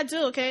like, yeah, I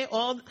do, okay?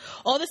 All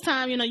this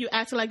time, you know, you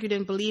acted like you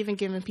didn't believe in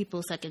giving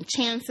people second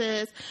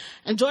chances.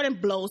 And Jordan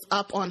blows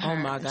up on her. Oh,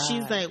 my God.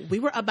 She's like, we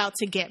were about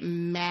to get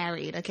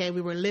married, okay?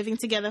 We were living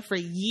together for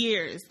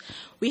years.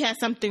 We had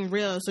something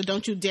real, so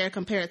don't you dare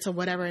compare it to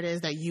whatever it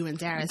is that you and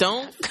Darius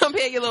Don't have.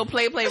 compare your little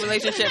play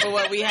relationship with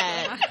what we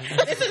had.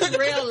 This is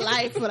real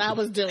life, what I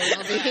was doing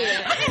over here.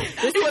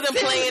 This wasn't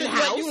playing This is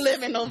house. what you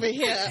living over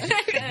here.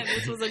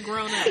 This was a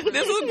grown-up.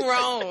 This was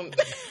grown.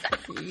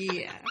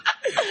 Yeah.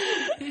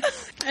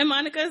 And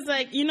Monica's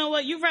like, you know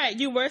what? You're right.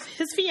 You were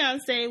his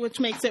fiance, which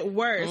makes it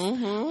worse.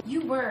 Mm-hmm.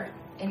 You were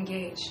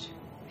engaged.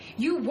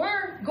 You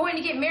were going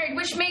to get married,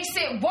 which makes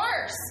it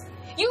worse.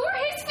 You were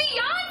his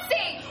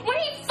fiance when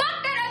he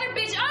fucked that other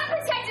bitch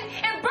unprotected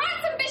and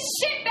brought some bitch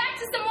shit back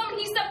to some woman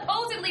he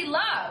supposedly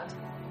loved.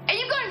 And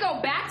you're going to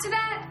go back to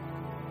that?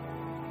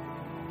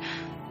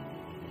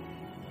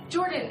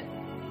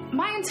 Jordan,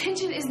 my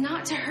intention is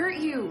not to hurt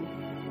you.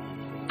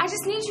 I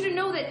just need you to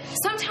know that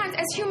sometimes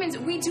as humans,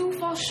 we do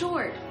fall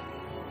short.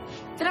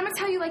 But I'm going to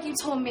tell you like you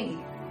told me.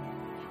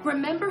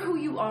 Remember who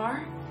you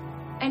are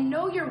and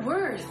know your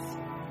worth.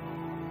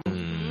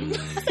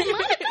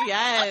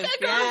 Yes.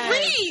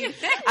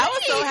 I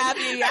was so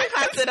happy. I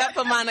clapped it up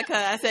for Monica.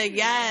 I said,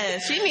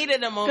 yes. She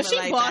needed a moment Because she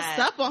like bossed that.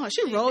 up on her.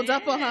 She rolled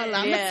up on her.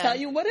 Like, I'm going to tell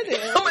you what it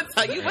is. I'm going to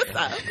tell you what's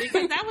up.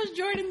 Because that was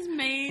Jordan's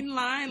main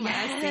line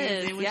last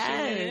season when she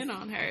went in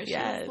on her. She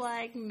Yes. was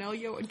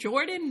like,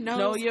 Jordan knows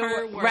Know your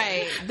her worth.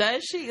 right.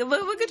 Does she?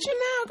 Look at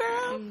you now,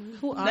 girl.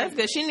 Who are That's you?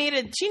 good.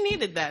 She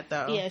needed that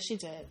though. Yeah, she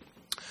did.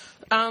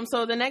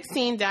 So the next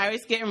scene,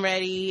 Darius getting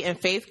ready, and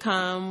Faith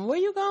come. Where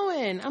you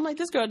going? I'm like,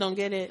 this girl don't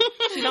get it.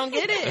 She don't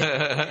get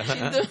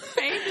it.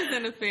 Faith is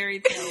in a fairy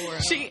tale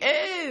world. She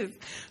is.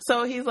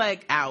 So he's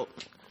like out.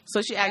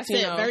 So she asks,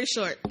 That's it. Very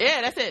short.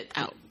 Yeah, that's it.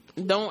 Out.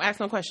 Don't ask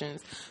no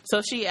questions.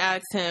 So she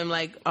asks him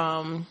like,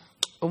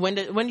 when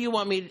do you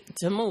want me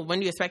to move? When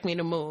do you expect me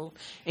to move?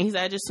 And he's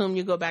like, I just assume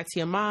you go back to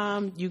your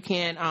mom. You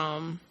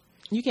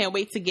can't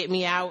wait to get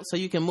me out so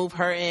you can move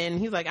her in.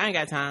 He's like, I ain't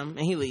got time.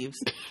 And he leaves.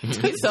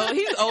 So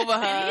he's over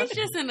her. And he's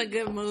just in a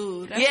good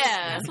mood. Yeah.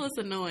 That's what's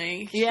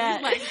annoying. Yeah.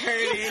 She's like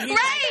hurting. He's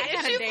Right. like, I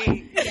got a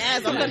date. Yes,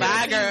 I'm going to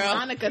Bye, see girl.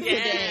 Monica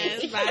today.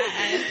 Yes,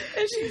 bye.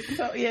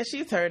 And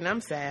she's hurting.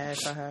 I'm sad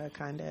for her,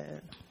 kind of.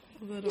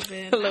 A little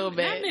bit. A little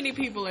bit. Not many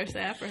people are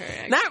sad for her,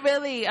 actually. Not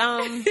really.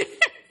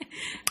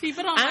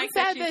 People don't I'm like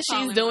sad that she's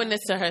falling doing off. this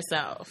to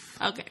herself.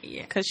 Okay,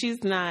 yeah. Because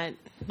she's not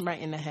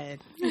right in the head.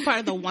 Part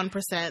of the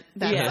 1%.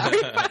 That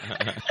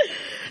Yeah.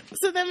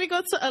 So then we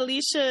go to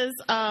Alicia's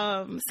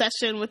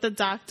session with the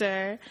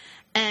doctor.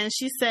 And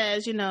she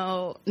says,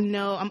 no,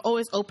 I'm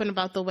always open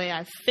about the way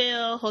I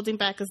feel. Holding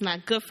back is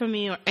not good for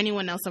me or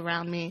anyone else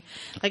around me.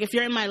 Like, if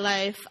you're in my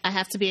life, I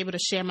have to be able to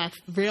share my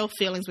real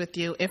feelings with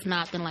you. If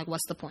not, then, like,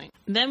 what's the point?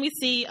 Then we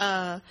see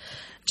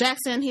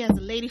Jackson. He has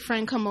a lady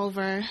friend come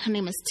over. Her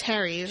name is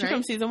Terry, She right?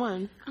 from season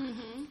 1.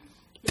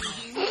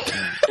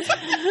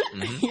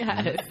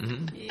 Yes.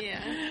 Yeah.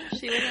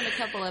 She was in a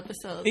couple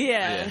episodes.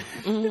 Yeah.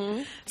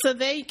 Mm-hmm. So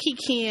they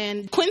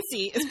kikiing.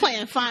 Quincy is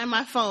playing Find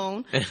My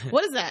Phone.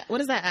 What is that?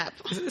 What is that app?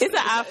 It's an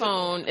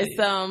iPhone. It's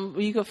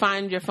you can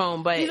find your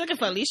phone, but He's looking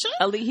for Alicia?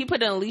 He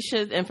put in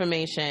Alicia's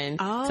information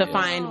to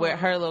find where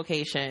her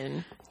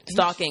location,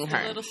 stalking A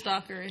her. little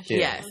stalkerish.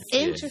 Yes.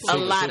 Interesting. A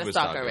Super lot of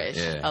stalker. stalkerish.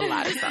 Yeah. A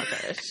lot of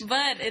stalkerish.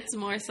 But it's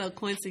more so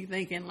Quincy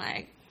thinking,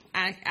 like,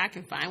 I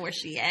can find where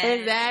she at.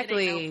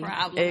 Exactly. It ain't no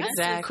problem.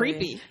 Exactly.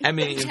 Creepy. I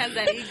mean, He has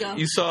that ego.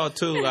 you saw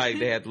too, like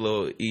they had the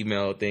little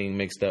email thing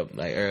mixed up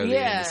like earlier in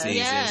Yeah, the season.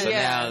 yeah, so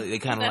yeah. now they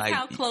kind of That's like,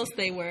 how close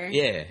they were.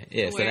 yeah.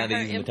 So Where now they're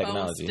her using the info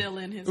was technology. still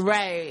in his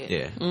Right.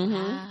 Yeah.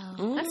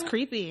 Mm-hmm. That's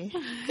creepy.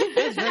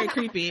 That's very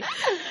creepy.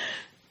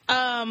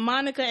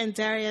 Monica and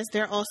Darius,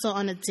 they're also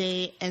on a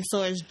date, and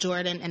so is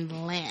Jordan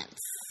and Lance.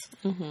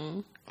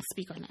 Mm-hmm.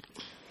 Speak on that.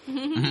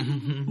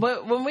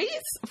 But when we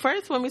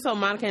saw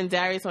Monica and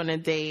Darius on a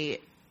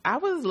date, I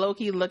was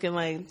low-key looking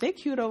like, they're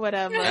cute or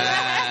whatever.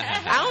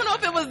 I don't know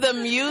if it was the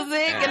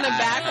music in the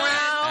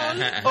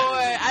background, or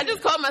I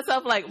just called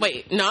myself like,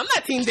 wait, no, I'm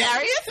not Team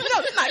Darius. No,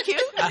 it's not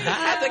cute. I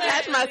had to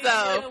catch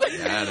myself.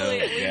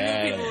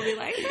 People will be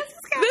like,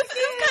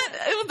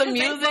 It was the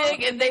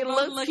music, and they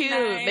looked look cute.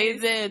 nice.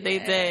 They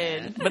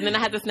did. But then I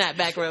had to snap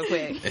back real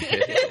quick.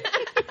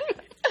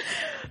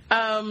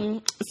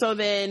 So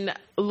then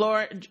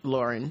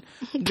Jordan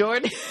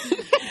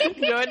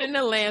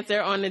and Lance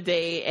are on a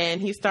date, and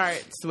he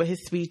starts with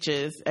his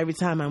speeches. Every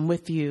time I'm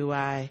with you,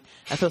 I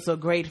feel so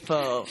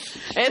grateful.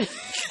 And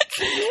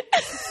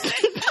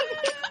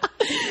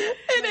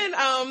then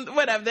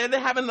whatever. They're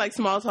having like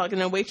small talk,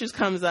 and the waitress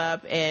comes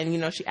up,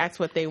 and she asks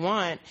what they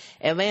want,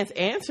 and Lance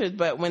answers,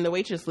 but when the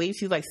waitress leaves,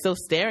 he's like still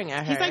staring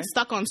at her. He's like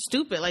stuck on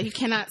stupid. Like he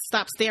cannot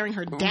stop staring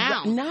her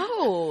down.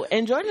 No,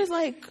 and Jordan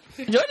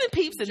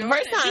peeps it. The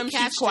first time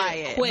she's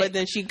quiet, but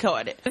then she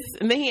caught it,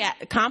 and then he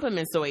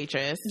compliments the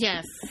waitress.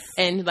 Yes,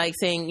 and like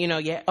saying,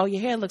 your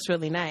hair looks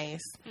really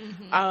nice.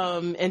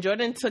 Mm-hmm. And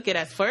Jordan took it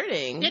as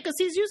flirting. Yeah, because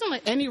he's using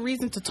like any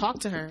reason to talk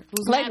to her. It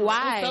was like mad,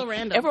 why? It was so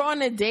random. If we're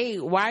on a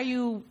date, why are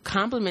you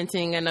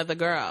complimenting another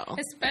girl?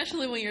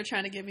 Especially when you're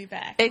trying to get me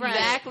back.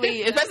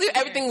 Exactly. Right. Especially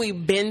everything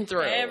we've been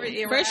through.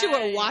 First you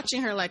were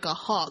watching her like a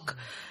hawk.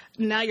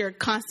 Now you're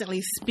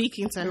constantly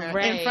speaking to her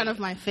in front of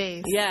my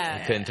face. Yeah.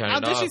 You couldn't turn it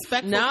off. How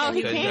disrespectful. No,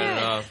 he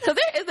can't. So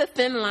there is a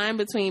thin line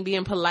between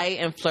being polite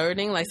and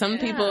flirting. Like some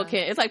people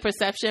can. It's like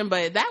perception,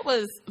 but that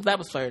was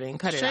flirting.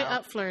 Cut Straight it out. Straight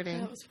up flirting.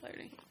 That was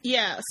flirting.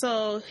 Yeah,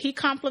 so he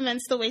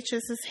compliments the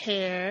waitress's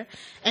hair,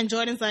 and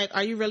Jordan's like,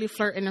 "Are you really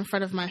flirting in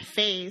front of my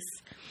face?"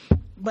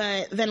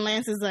 But then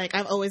Lance is like,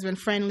 "I've always been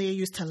friendly. You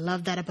used to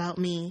love that about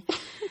me."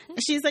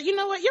 She's like, "You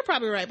know what? You're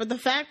probably right. But the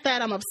fact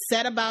that I'm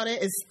upset about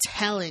it is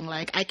telling.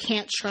 Like, I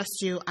can't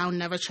trust you. I'll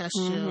never trust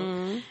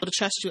you. I'll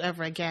trust you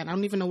ever again. I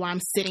don't even know why I'm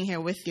sitting here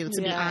with you,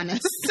 to be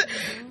honest."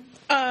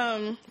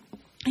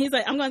 He's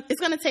like,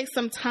 it's going to take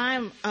some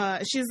time.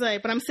 She's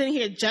like, "But I'm sitting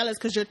here jealous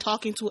because you're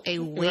talking to a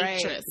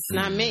waitress. Right. It's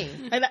not me.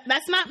 Like,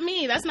 that's not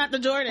me. That's not the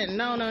Jordan.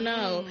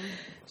 No.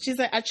 She's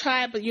like, "I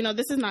tried, but,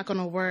 this is not going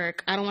to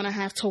work. I don't want to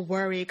have to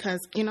worry because,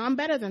 I'm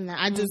better than that.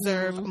 I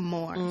deserve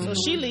more." So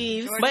she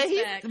leaves. But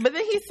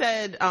then he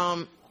said,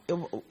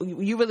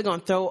 you really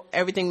going to throw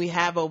everything we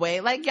have away?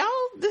 Like, y'all,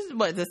 this is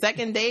the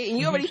second date? And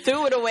you already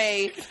threw it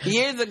away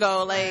years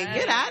ago. Like,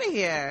 get out of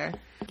here.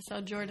 So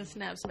Jordan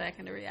snaps back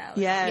into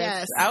reality.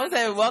 Yes. I would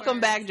say, welcome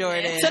back,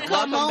 Jordan. Took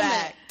a moment.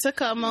 Back.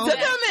 Took a moment. Took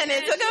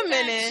a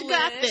minute.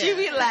 Got there. She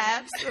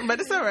relapsed,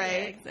 but it's all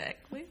right. Yeah,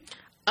 exactly.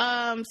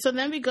 So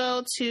then we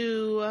go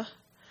to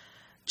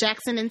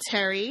Jackson and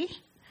Terry,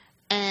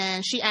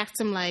 and she asks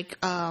him, like,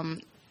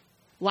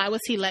 why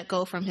was he let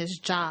go from his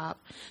job?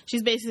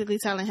 She's basically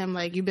telling him,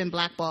 like, you've been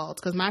blackballed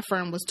because my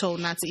firm was told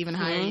not to even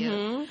hire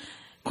you.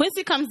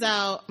 Quincy comes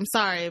out, I'm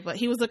sorry, but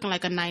he was looking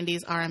like a 90s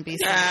R&B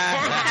star.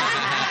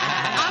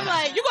 I'm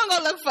like, you gonna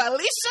go look for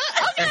Alicia?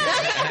 Okay.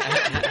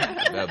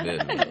 That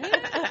bit.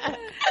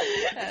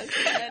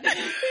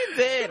 He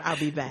did. I'll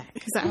be back.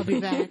 He said, I'll be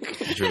back.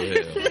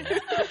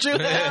 Drew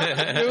Hill,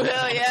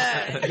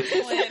 yeah.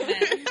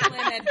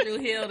 Playing that Drew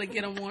Hill to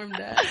get him warmed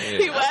up. Yeah.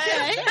 He was.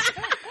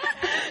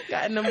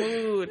 Got in the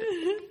mood.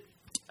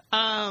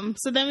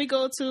 So then we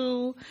go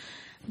to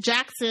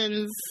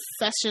Jackson's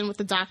session with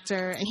the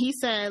doctor, and he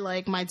said,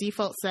 like, my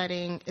default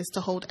setting is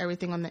to hold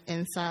everything on the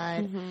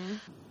inside.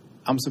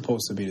 I'm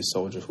supposed to be the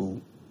soldier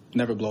who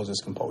never blows his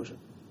composure.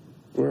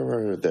 Where have I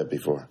heard that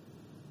before?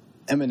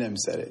 Eminem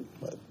said it,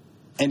 but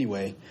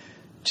anyway,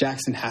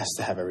 Jackson has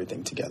to have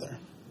everything together,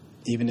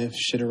 even if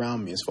shit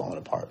around me is falling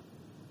apart.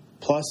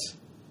 Plus,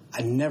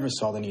 I never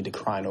saw the need to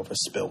cry over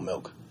spilled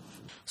milk.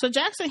 So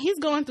Jackson, he's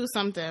going through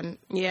something.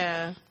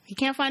 Yeah. He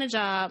can't find a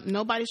job.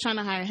 Nobody's trying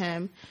to hire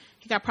him.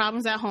 He got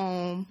problems at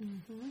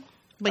home.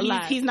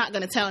 But he's not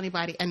going to tell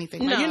anybody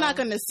anything. No. Like, you're not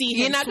going to see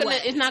him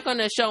sweat. It's not going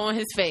to show on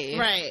his face.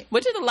 Right.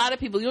 Which is a lot of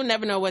people. You'll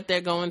never know what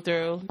they're going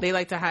through. They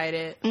like to hide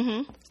it.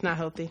 It's not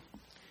healthy.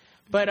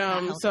 But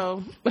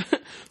so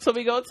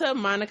we go to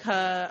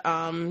Monica.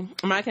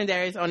 Monica and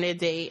Darius on their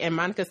date, and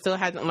Monica still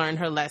hasn't learned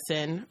her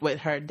lesson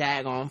with her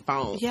daggone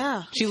phone.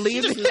 Yeah, she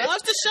leaves. She just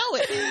loves to show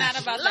it. She's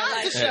not about that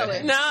life. To show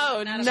it.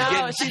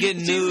 No. She's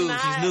getting new.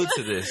 She's new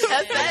to this.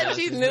 That's it.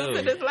 She's new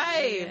to this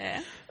life.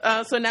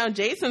 Yeah. So now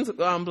Jason's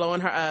blowing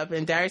her up,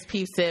 and Darius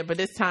peeps it, but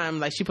this time,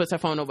 like, she puts her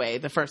phone away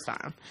the first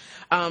time.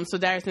 So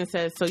Darius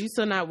says, "So you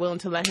still not willing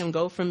to let him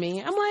go for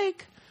me?" I'm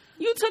like,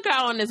 you took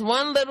her on this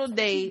one little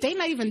date. They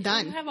not even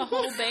done. You have a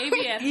whole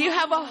baby at home. You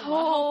have a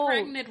whole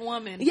pregnant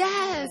woman.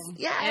 Yes.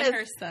 And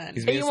her son.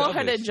 And you want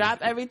her to drop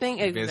everything?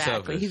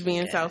 Exactly. He's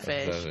being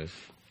selfish. Selfish.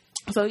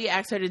 So he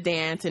asked her to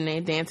dance, and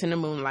they dance in the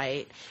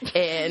moonlight.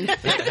 And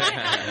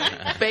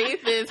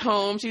Faith is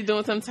home. She's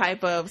doing some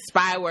type of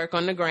spy work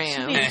on the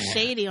gram. She's being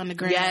shady on the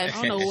gram. Yes.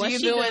 I don't know what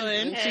she's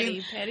doing.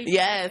 Petty.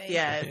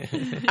 Yes.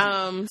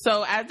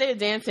 So as they're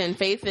dancing,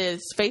 Faith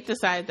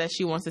decides that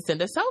she wants to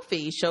send a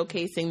selfie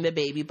showcasing the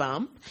baby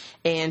bump,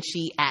 and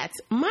she adds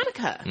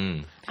Monica.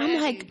 I'm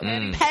like,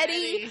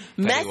 petty,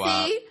 messy.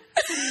 Wow.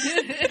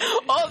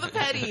 All the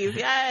petties,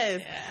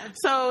 yes. Yeah.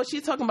 So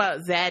she's talking about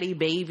Zaddy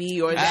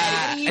baby or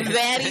Zaddy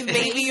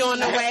baby on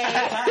the way.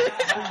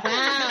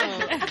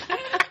 Wow.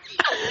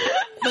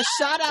 But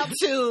shout out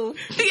to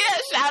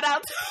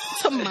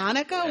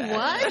Monica.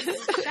 What?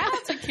 Shout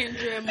out to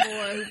Kendra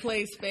Moore, who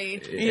plays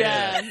Faith.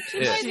 Yeah.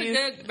 She's a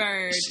good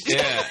bird.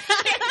 Yeah.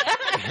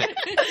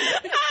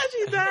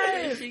 She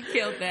does. She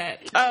killed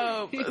that.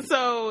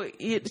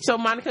 So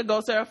Monica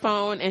goes to her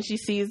phone and she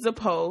sees the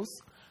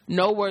post.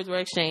 No words were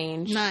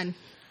exchanged. None. It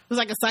was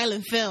like a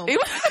silent film.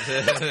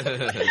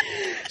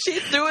 She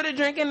threw a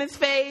drink in his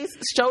face,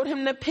 showed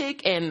him the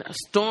pic, and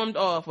stormed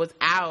off, was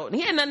out.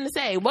 He had nothing to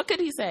say. What could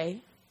he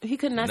say? He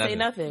could not say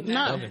nothing.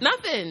 Nothing.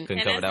 Couldn't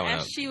And cover that one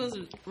as up. she was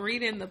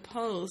reading the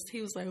post,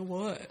 he was like,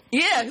 "What?"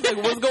 Yeah, he's like,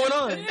 "What's going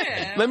on?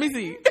 Yeah. Let me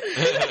see."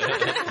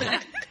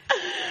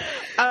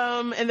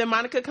 And then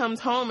Monica comes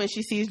home and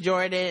she sees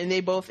Jordan, and they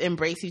both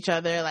embrace each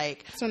other.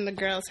 Like, That's when the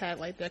girls had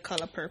like their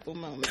color purple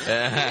moment.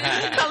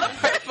 color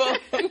purple.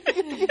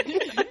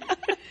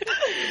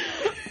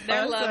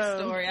 Their love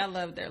story. I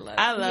love their love.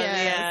 I love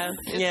Yes.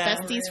 yeah.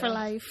 Besties for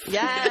life.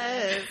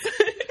 Yes.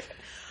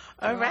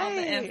 All All the right.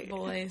 F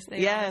boys. They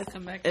Yes, always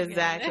come back together.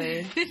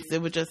 exactly.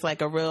 It was just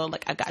like a real,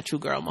 like, I got you,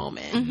 girl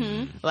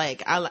moment.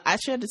 Like, I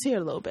shed a tear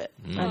a little bit.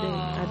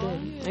 I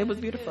did. It was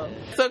beautiful.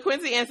 So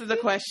Quincy answers the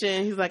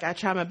question. He's like, I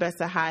try my best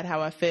to hide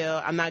how I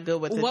feel. I'm not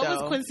good with it, What though.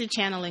 was Quincy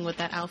channeling with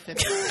that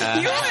outfit? You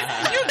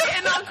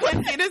getting on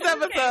Quincy this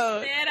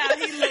episode. Stand out.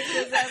 He looked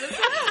this episode.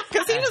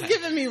 Because he was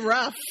giving me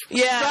rough.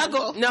 Yeah.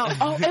 Struggle. No.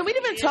 Oh, and we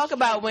didn't even talk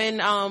about when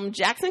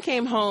Jackson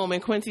came home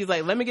and Quincy's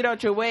like, let me get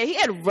out your way. He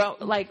had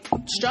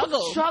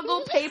struggle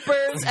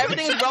papers.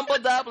 Everything's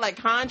rumpled up, like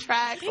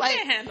contracts. He Like,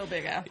 can't handle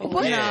Big Apple.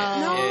 what? Yeah.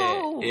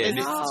 No. Yeah. It's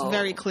No.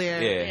 very clear.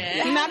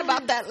 Yeah. He's not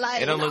about that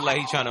life. It don't look like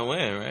he's trying to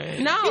win, right?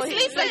 No,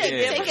 He's sleeping,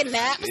 Yeah. taking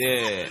naps.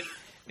 Yeah.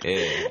 Yeah.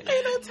 Ain't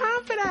no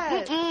time for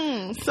that.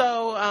 Mm.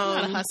 So,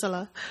 Not a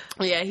hustler.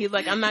 yeah, he's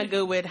like, I'm not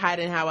good with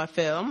hiding how I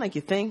feel. I'm like,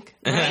 you think?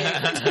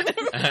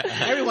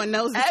 Everyone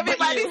knows this. but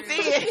Everybody you.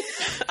 see it.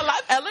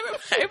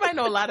 Everybody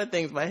know a lot of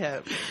things by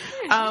him.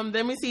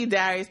 Then we see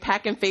Darius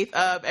packing Faith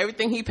up.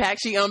 Everything he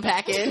packs, she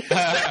unpacking.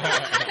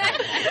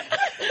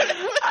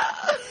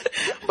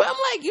 But I'm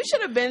like, you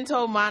should have been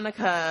told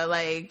Monica,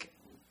 like,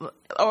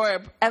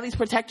 or at least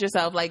protect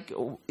yourself. Like,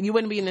 you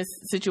wouldn't be in this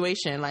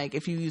situation, like,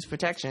 if you use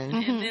protection.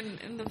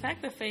 And the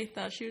fact that Faith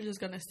thought she was just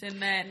going to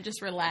send that and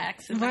just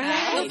relax. In the Right.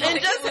 house.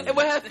 And just with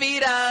her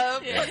feet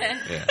up. Yeah.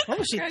 Yeah. What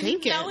was she Girl, you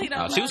thinking? know he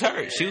don't She was love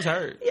hurt. her. She was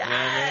hurt. You know what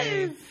I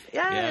mean? Yes.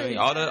 Yes. Yeah, I mean,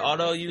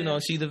 although you know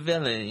she's the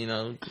villain, you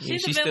know,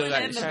 She's she the still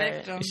villain and got the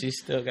victim. she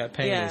still got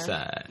pain Yeah.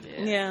 inside.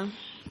 Yeah.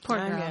 Poor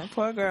girl. Yeah,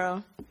 poor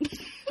girl.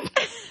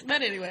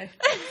 But anyway.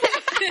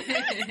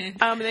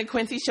 And then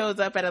Quincy shows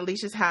up at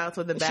Alicia's house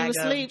with a bag was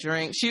of asleep.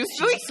 drinks. She was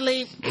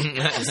Sleep.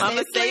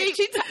 Mama stay.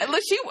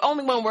 Look, she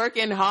only one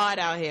working hard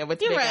out here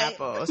with You're Big right.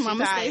 Apple. She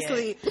Mama stay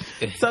tired. asleep.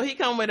 So he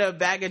come with a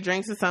bag of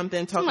drinks or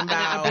something, talking I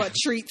about brought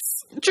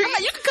treats. treats.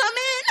 You can come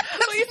in.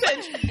 So he said,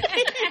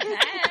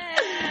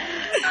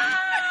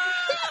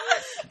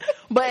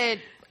 but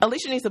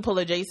Alicia needs to pull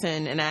a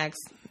Jason and ask,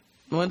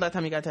 when's the last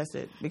time you got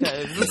tested?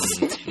 Because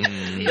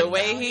the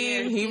way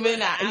he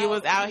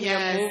was out here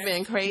Yes.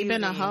 moving crazy. He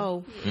been a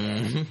hoe.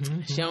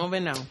 She don't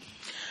even know.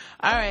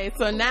 All right,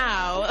 so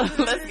now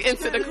let's get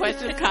into the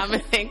questions,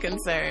 comments, and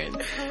concerns.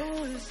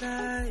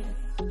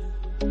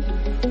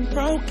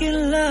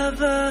 Broken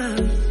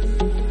lovers,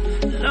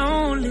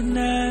 lonely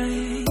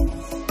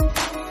nights,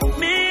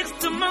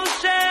 mixed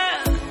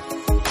emotions,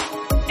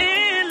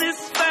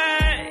 endless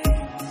fights,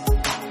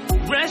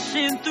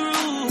 rushing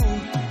through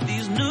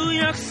these New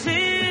York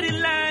City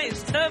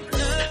lights, tough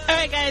love. All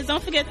right, guys,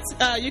 don't forget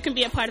you can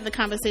be a part of the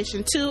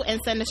conversation too and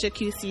send us your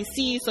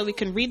QCC so we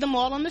can read them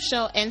all on the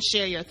show and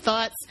share your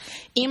thoughts.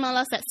 Email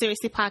us at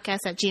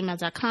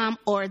seriouslypodcast@gmail.com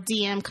or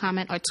DM,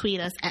 comment, or tweet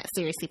us at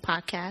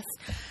seriouslypodcast.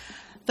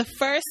 The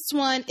first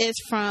one is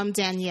from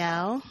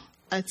Danielle.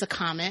 It's a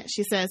comment.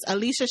 She says,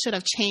 Alicia should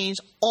have changed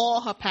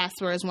all her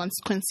passwords once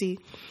Quincy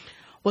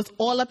was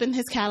all up in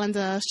his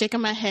calendar, shaking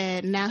my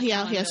head. Now he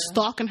out here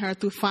stalking her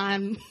through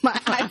Find My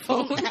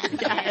iPhone.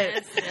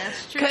 Yes,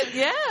 that's true.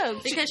 Yeah.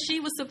 Because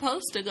she was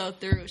supposed to go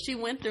through. She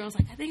went through and was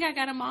like, I think I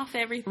got him off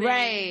everything.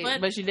 Right,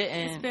 but she didn't.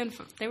 It's been,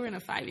 they were in a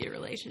 5-year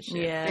relationship.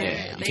 Yeah.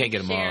 Yeah, you They can't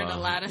get 'em shared all.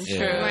 a lot of Yeah.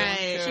 stuff.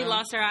 Right. She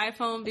lost her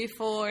iPhone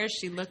before.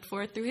 She looked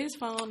for it through his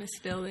phone. It's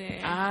still there.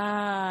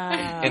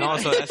 And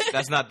also,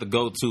 that's not the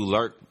go-to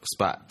lurk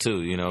spot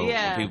too. You know,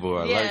 Yeah. when people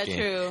are Yeah, lurking.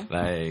 true.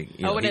 Like,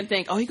 you I know, wouldn't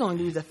think, he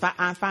gonna use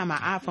I Find My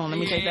iPhone. Let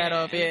me take that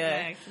off.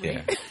 Yeah. Exactly.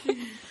 yeah.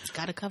 It's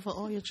got to cover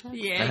all your tracks.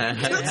 Yeah.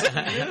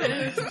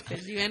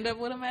 Because you end up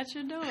with him at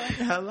your door.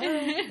 Hello.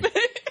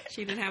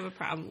 She didn't have a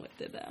problem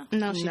with it, though.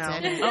 No, she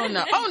didn't. Oh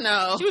no. Oh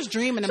no. She was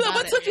dreaming So about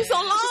what it. took you so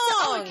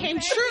long? It came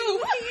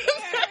true.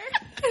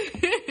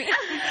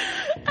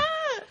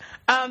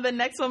 The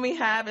next one we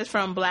have is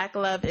from Black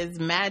Love is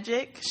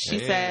Magic. She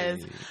Hey.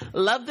 says,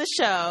 love the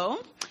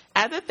show.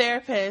 As a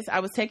therapist,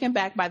 I was taken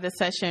back by the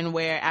session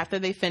where after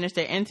they finished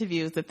their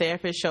interviews, the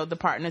therapist showed the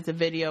partners a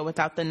video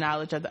without the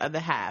knowledge of the other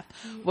half.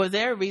 Was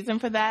there a reason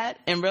for that?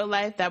 In real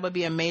life, that would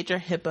be a major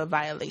HIPAA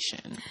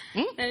violation.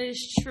 That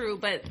is true,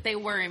 but they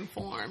were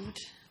informed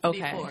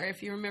Okay. before.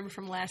 If you remember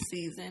from last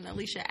season,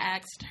 Alicia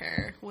asked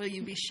her, will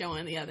you be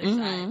showing the other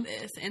side of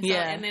this? And so,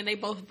 Yeah. and then they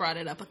both brought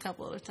it up a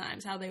couple of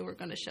times, how they were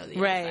going to show the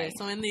Right. other side.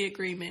 So in the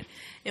agreement,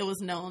 it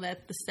was known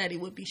that the study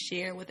would be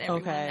shared with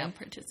everyone Okay. that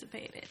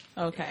participated.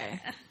 Okay.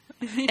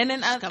 And then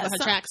Cover her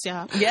tracks,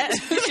 y'all. Yeah,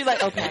 she's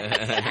like, okay.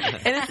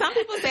 And then some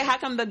people say, how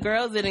come the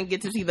girls didn't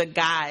get to see the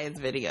guys'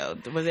 video?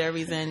 Was there a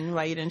reason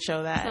why you didn't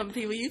show that? Some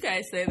people, you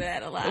guys say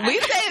that a lot. We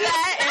say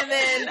that, and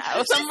then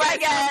some right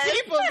guys.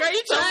 People, girl,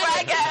 you Some trying.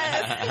 right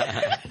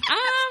guys.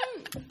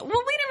 Well,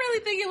 we didn't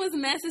really think it was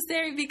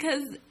necessary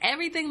because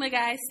everything the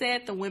guy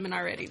said, the women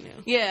already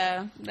knew.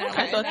 Yeah,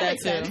 I thought that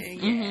too.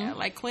 Yeah,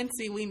 like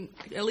Quincy,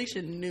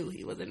 Alicia knew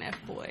he was an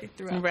F-boy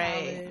throughout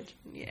college.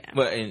 Yeah,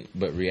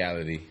 but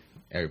reality,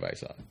 everybody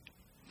saw it.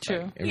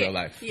 True. Like, in real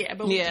life. Yeah,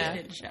 but we just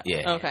didn't show.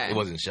 Yeah, okay. It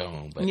wasn't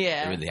shown, but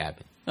it really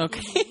happened.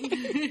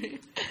 Okay.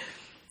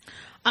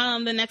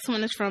 The next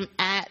one is from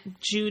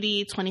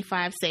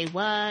 @Judy25. Say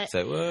what?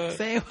 Say what?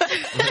 Say what?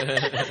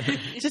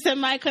 She said,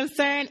 my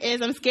concern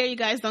is I'm scared you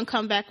guys don't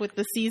come back with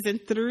the season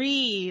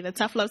 3. The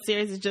Tough Love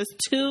series is just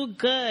too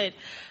good.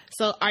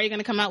 So are you going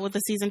to come out with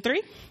the season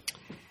 3?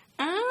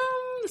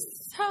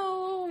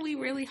 So we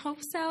really hope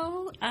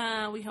so.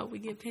 We hope we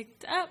get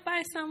picked up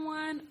by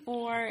someone,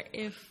 or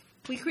if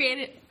we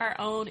created our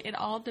own, it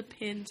all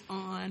depends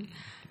on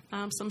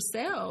some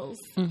sales.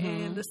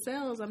 And the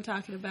sales I'm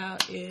talking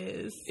about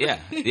is... Yeah.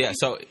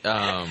 So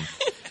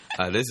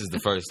this is the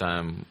first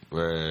time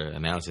we're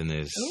announcing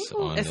this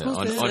on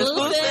exclusive.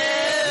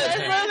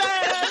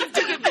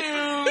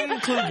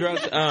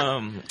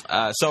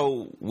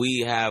 So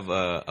we have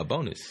a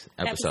bonus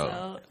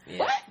episode.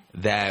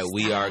 That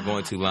we are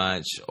going to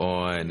launch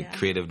on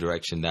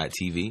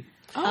creativedirection.tv.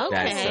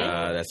 Okay.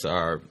 That's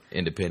our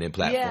independent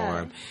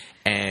platform.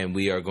 And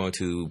we are going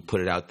to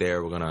put it out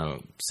there. We're going to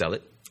sell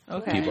it.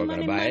 Okay. People are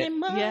going to buy it.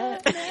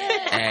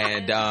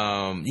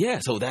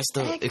 And so that's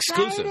the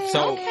exclusive.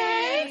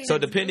 So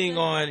depending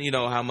on,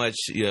 how much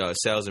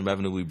sales and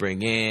revenue we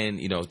bring in,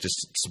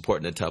 just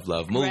supporting the Tough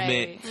Love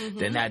movement,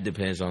 then that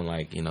depends on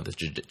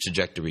the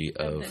trajectory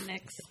of the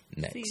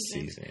next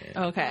season.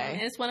 Okay.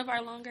 And it's one of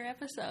our longer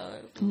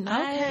episodes.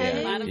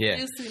 Okay. A lot of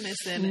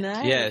juiciness in it.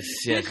 Nice. Yes.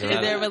 Is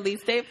there a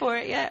release date for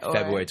it yet? Or?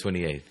 February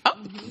 28th. Oh,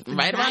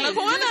 right around the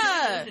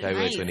corner.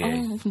 February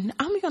 28th.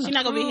 She's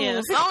not going to be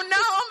here. Oh, no.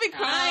 I'll be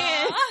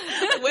crying.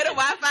 Where the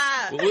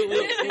Wi-Fi?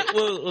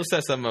 We'll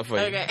set something up for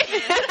you. Okay.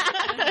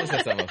 We'll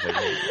set something up for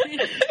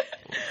you.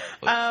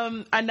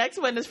 Our next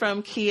one is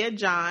from Kia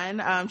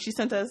John. She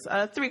sent us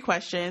 3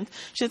 questions.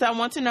 She says, I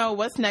want to know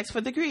what's next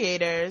for the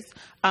creators.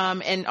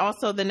 And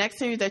also the next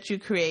series that you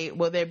create,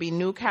 will there be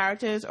new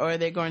characters, or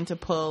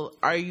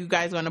are you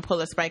guys going to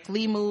pull a Spike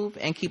Lee move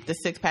and keep the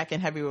 6-pack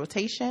in heavy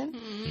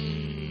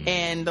rotation?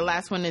 And the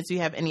last one is, do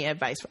you have any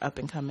advice for up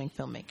and coming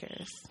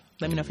filmmakers?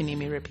 Let me know if you need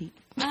me to repeat.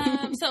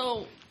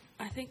 So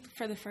I think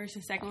for the first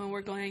and second one,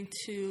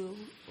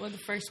 the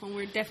first one,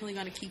 we're definitely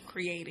going to keep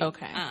creating.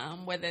 Okay.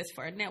 Whether it's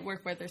for a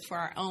network, whether it's for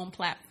our own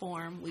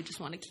platform, we just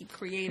want to keep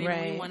creating.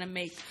 Right. We want to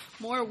make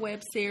more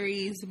web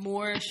series,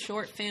 more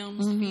short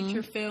films,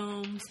 feature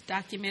films,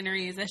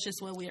 documentaries. That's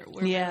just what we're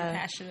really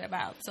passionate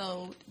about.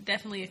 So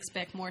definitely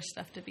expect more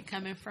stuff to be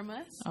coming from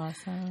us.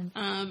 Awesome.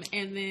 And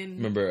then...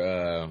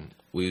 Remember,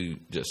 we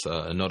just,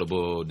 a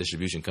notable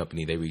distribution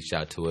company, they reached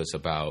out to us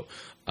about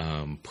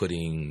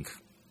putting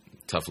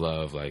Tough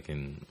Love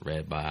in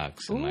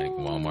Redbox and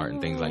Walmart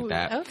and things like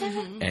that. Okay.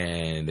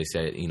 And they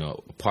said,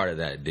 part of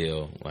that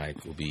deal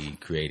will be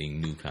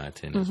creating new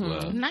content as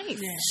well. Nice.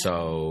 Yeah.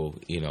 So,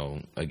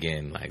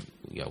 again,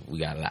 we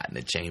got a lot in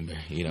the chamber.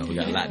 We got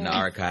a lot in the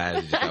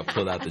archives. We just got to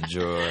pull out the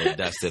drawer,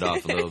 dust it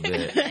off a little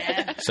bit.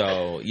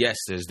 So, yes,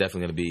 there's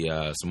definitely going to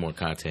be some more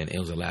content. It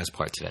was the last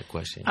part to that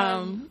question.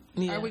 Are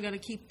we going to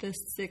keep the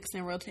 6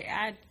 and rotate?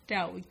 I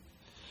doubt we.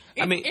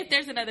 If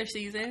there's another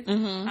season,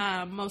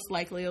 most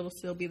likely it'll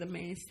still be the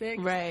main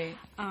 6. Right.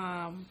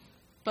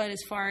 But as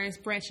far as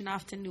branching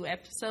off to new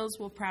episodes,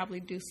 we'll probably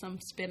do some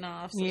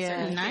spin-offs.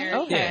 Yeah. Nice.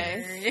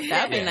 Okay.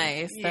 That'd be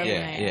nice. That'd be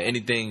nice. Yeah.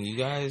 Anything you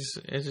guys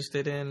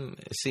interested in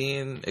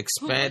seeing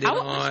expanded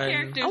on? Which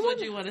characters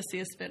would you want to see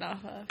a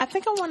spin-off of? I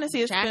think I want to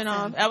see a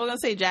spin-off. I was going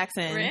to say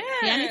Jackson. Really?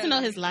 Yeah, I need to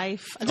know his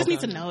life. I just need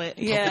to know it.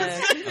 Yeah.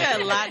 He's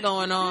got a lot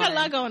going on. He's got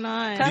a lot going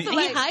on. And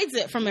he hides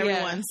it from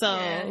everyone. So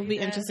it'll be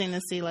does. interesting to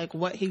see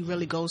what he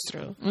really goes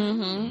through.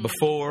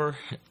 Before,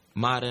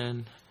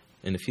 modern,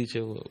 in the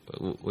future,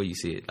 where you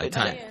see it?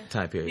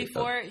 Time period.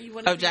 Before, you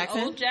want to see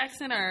Jackson? old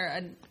Jackson or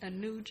a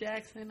new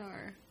Jackson?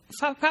 Or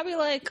So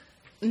probably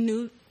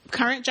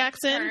current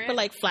Jackson, but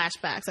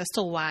flashbacks as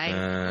to why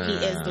he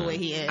is the way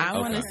he is. I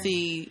want to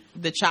see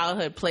the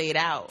childhood played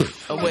out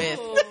with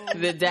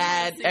the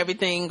dad,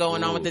 everything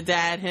going on with the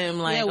dad, him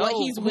what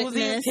he's who's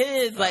these witnessed.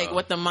 kids,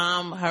 what the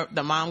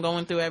mom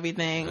going through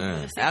everything.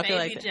 I feel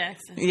Baby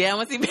Jackson. Yeah, I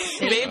want to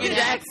see Baby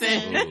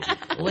Jackson.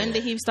 When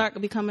did he start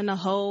becoming a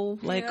hoe?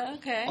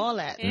 All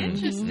that.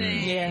 Interesting.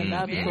 Yeah,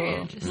 that'd be Very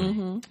cool.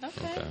 interesting.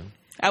 Okay.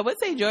 I would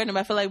say Jordan, but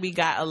I feel like we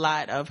got a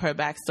lot of her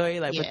backstory,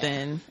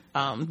 within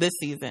this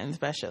season,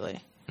 especially.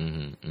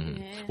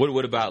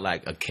 What about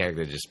a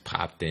character just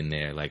popped in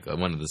there,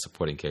 one of the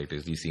supporting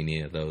characters? Do you see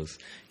any of those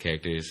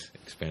characters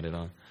expanded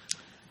on?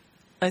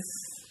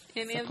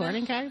 Any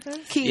supporting characters?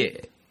 Keith.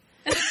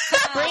 Yeah.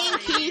 Bring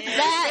Keith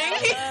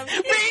back.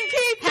 Bring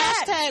Keith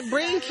back. Hashtag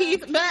bring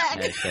Keith back.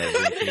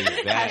 Hashtag bring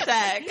Keith back.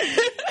 Hashtag.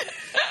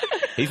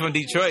 He's from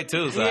Detroit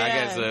too, so I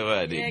guess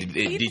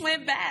Keith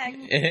went back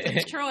to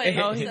Detroit.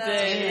 Oh, he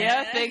did.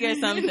 Yeah, figure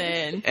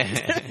something.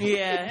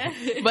 Yeah,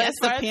 but That's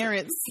the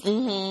parents.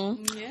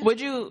 Yeah. Would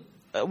you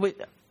with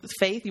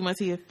Faith? You want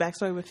to see a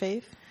backstory with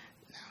Faith?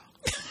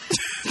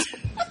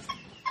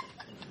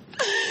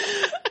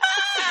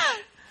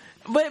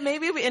 But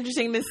maybe it'd be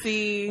interesting to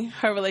see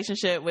her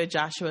relationship with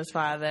Joshua's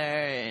father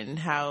and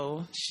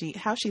how she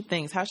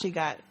thinks, how she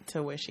got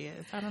to where she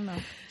is. I don't know.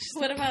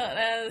 What about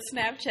a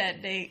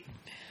Snapchat date?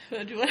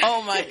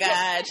 Oh my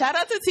God! Shout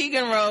out to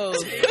Tegan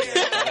Rose.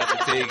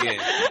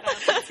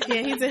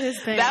 Yeah, he's in his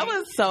thing. That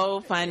was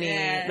so funny.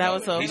 Yeah. That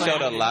was so He funny.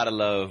 showed a lot of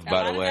love,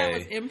 by the way. That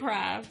was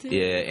improv. Too.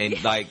 Yeah,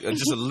 and like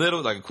just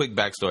a quick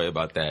backstory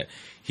about that.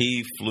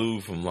 He flew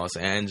from Los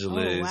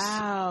Angeles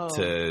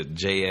to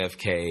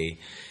JFK,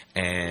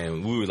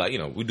 and we were like,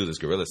 we do this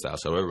guerrilla style,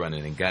 so we're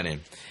running and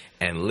gunning,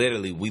 and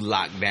literally we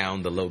locked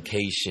down the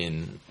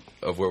location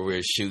of where we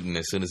were shooting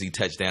as soon as he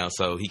touched down.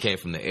 So he came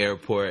from the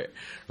airport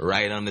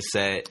right on the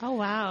set. Oh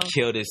wow!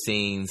 Killed his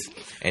scenes,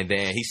 and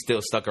then he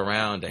still stuck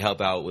around to help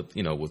out with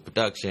with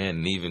production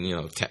and even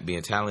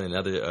being talented in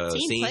other Team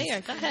scenes. player,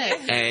 go ahead.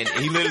 And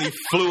he literally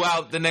flew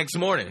out the next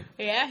morning.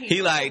 Yeah, he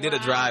did a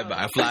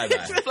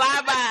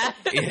flyby.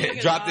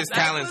 Yeah, dropped his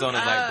talents on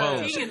us like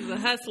boom. Tegan's a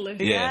hustler.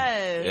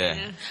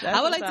 Yeah.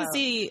 I would like to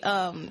see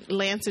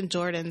Lance and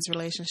Jordan's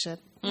relationship.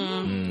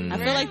 I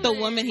feel like the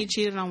woman he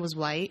cheated on was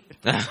white.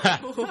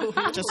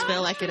 Just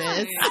feel like it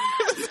is.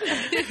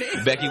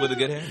 Becky with a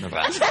good hair? No.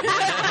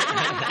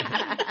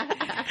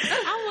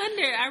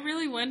 I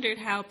really wondered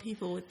how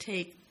people would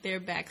take their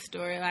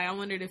backstory. Like, I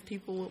wondered if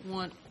people would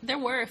want. There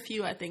were a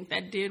few, I think,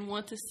 that did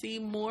want to see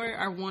more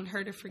or wanted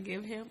her to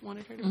forgive him.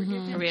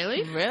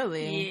 Really?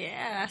 Really?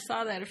 Yeah, I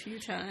saw that a few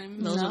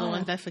times. Those are the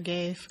ones that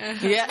forgave.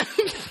 Yeah.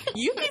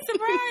 You'd be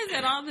surprised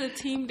at all the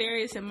Team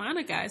Darius and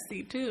Monica I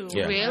see too.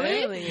 Yeah.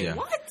 Really? Yeah.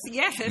 What?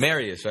 Yes.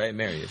 Marius, right?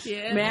 Marius.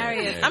 Yeah.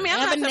 Marius. Yeah. I mean,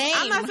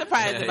 I'm not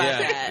surprised about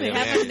that. They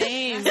have a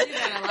name. I see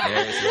that a lot.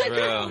 Marius is I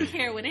real. don't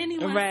care what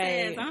anyone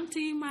Right. says. I'm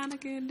Team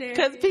Monica and Darius.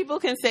 Because people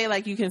can say,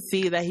 like, you can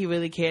see that he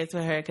really cares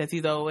for her because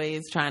he's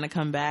always trying to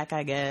come back,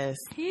 I guess.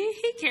 He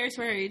cares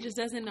for her. He just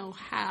doesn't know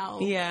how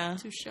Yeah.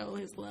 to show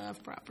his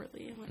love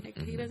properly. Like,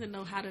 he doesn't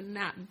know how to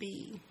not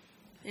be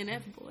an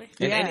F-boy.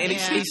 And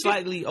he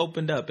slightly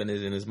opened up in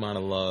his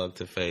monologue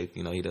to Faith.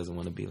 He doesn't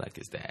want to be like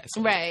his dad.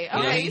 So, Right.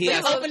 Okay, he he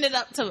has- opened it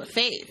up to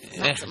Faith,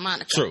 not to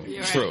Monica. True.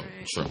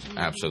 right.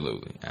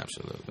 Absolutely.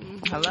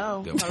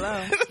 Hello. Good.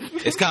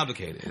 It's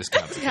complicated. He's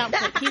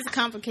He's a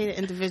complicated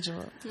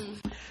individual.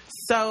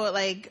 So,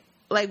 like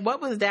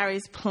what was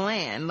Darius'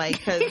 plan?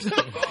 Like, cause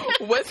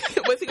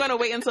was he going to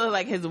wait until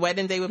like his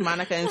wedding day with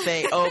Monica and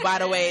say, "Oh, by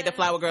the way, the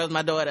flower girl's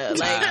my daughter"?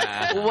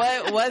 Like,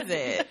 what was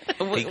it?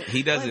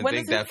 He doesn't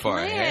think that far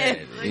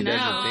ahead. He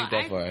doesn't think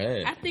that far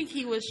ahead. I think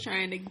he was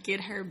trying to get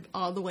her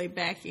all the way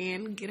back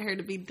in, get her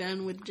to be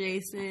done with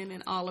Jason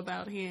and all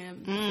about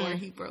him before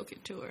he broke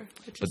it to her,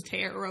 which is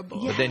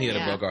terrible. But then he would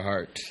have broke her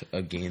heart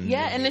again.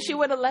 Yeah, and then she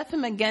would have left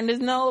him again. There's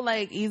no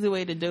like easy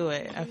way to do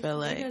it. I feel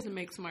like He doesn't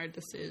make smart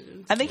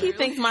decisions. I think he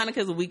thinks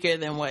Monica's weaker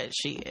than what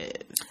she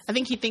is. I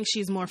think he thinks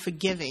she's more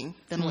forgiving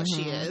than what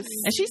she is.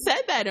 And she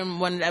said that in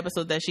one of the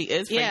episodes that she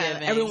is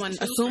forgiving. Everyone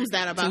assumes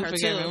that about her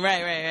forgiving. too.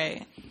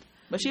 Right.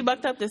 But she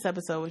bucked up this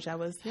episode, which I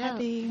was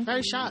happy.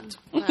 Very shocked.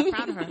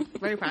 Proud of her.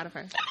 Very proud of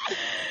her.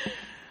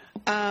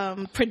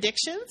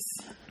 Predictions?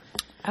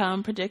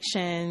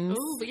 Predictions.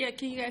 Ooh, but yeah,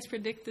 can you guys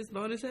predict this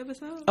bonus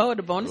episode? Oh,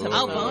 the bonus episode.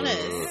 Oh,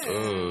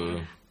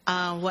 bonus.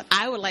 What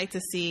I would like to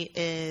see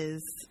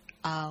is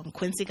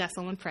Quincy got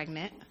someone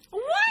pregnant.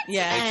 What?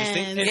 Yeah.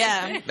 Interesting.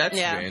 Yeah. That's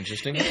Yeah. very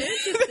interesting.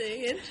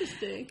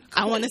 Interesting.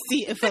 I want to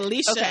see if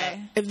Alicia,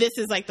 Okay. if this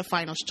is like the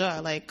final straw,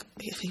 like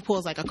if he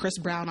pulls like a Chris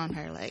Brown on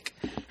her, like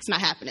it's not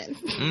happening.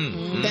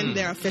 Then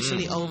they're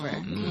officially over.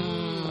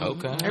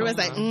 Okay. Everyone's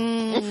like,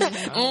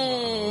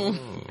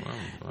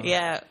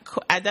 Yeah,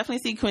 I definitely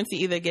see Quincy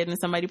either getting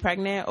somebody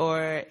pregnant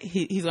or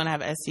he's going to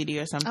have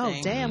STD or something. oh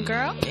damn,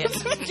 girl. Yeah.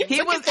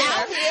 He was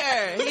out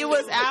here. He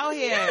was out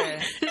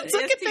here. Took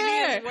it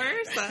there.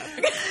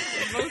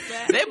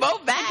 Worse. They're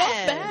both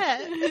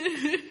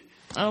bad.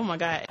 Oh my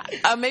god.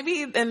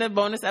 Maybe in the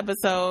bonus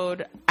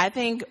episode, I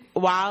think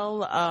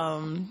while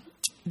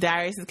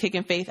Darius is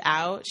kicking Faith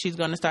out, she's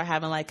going to start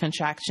having like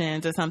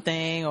contractions or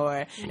something,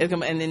 or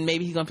and then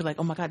maybe he's going to be like,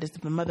 "Oh my god, this is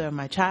the mother of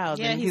my child."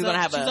 Yeah, and he's going to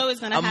have she's always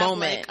gonna a have,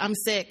 moment. Like, I'm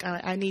sick.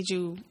 I need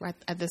you right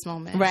at this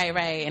moment. Right,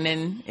 and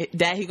then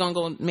he's going to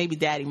go maybe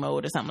daddy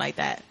mode or something like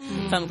that.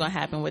 Something's going to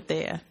happen with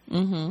there.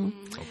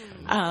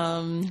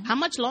 How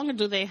much longer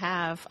do they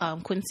have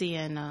Quincy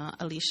and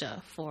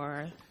Alicia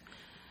for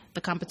the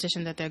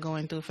competition that they're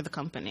going through for the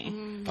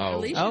company?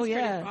 Alicia's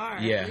yeah. pretty far.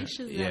 Yeah,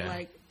 Alicia's yeah. at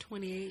like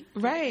 28.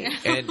 Right.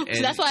 And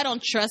So that's why I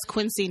don't trust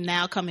Quincy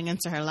now coming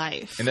into her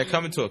life. they're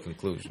coming to a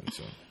conclusion.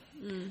 So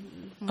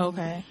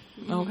Okay.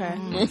 Well,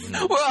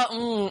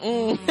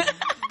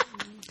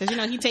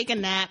 Because, he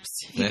taking naps.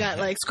 He got,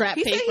 like, scrap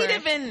he paper. said he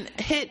didn't even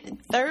hit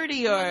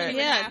 30 or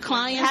Yeah,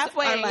 clients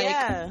halfway. are like,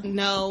 yeah.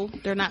 no,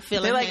 they're not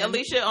feeling They're like, him.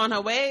 Alicia on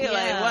her way? Yeah.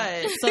 Like,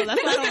 what? So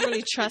that's why I don't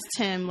really trust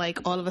him. Like,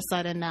 all of a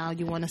sudden now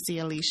you want to see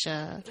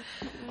Alicia.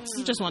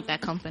 You just want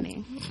that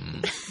company.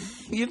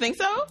 You think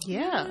so?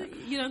 Yeah.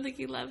 You don't think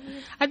he loves her?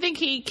 I think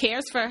he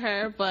cares for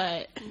her,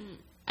 but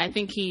I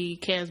think he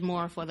cares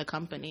more for the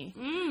company.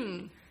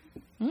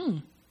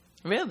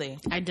 Really?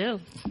 I do.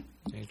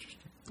 interesting.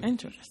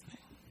 Interesting.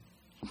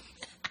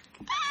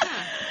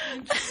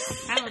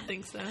 I don't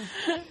think so.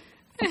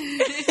 I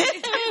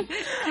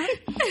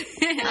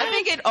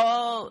think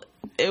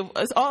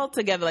it's all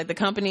together. Like the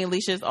company,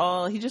 Alicia's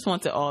all. He just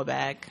wants it all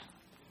back,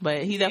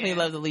 but he definitely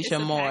loves Alicia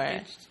more.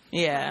 Package.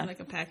 Yeah, like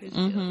a package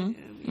deal.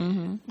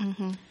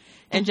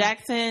 And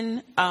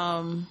Jackson,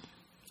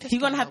 he's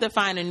gonna have to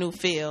find a new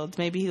field.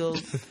 Maybe he'll.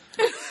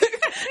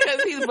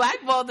 Because he's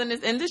blackballed in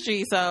this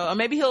industry, so or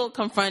maybe he'll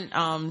confront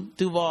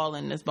Duval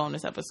in this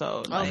bonus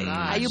episode. Oh, gosh.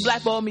 How you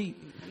blackball me?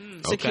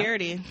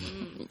 Security.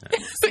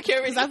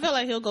 Security. I feel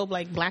like he'll go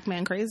like black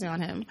man crazy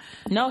on him.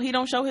 No, he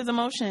don't show his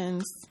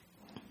emotions.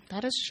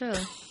 That is true.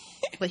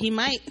 But he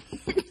might.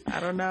 I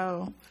don't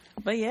know.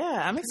 But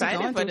yeah, I'm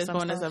excited for this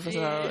bonus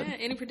episode. Yeah.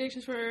 Any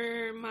predictions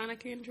for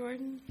Monica and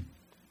Jordan?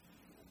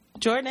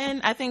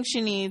 Jordan, I think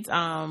she needs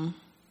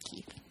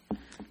Keith.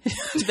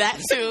 That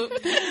too.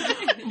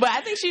 But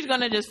I think she's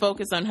gonna just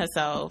focus on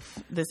herself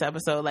this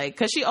episode, like,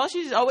 cause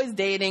she's always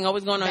dating,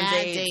 always going on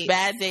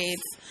bad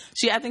dates.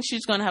 I think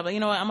she's gonna have like, you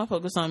know what, I'm gonna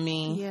focus on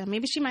me. Yeah,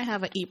 maybe she might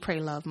have an eat, pray,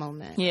 love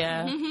moment.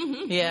 Yeah,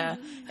 yeah.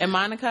 And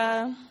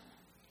Monica.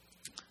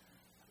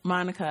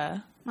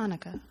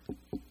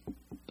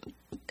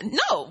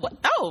 No,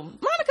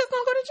 Monica's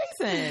gonna go to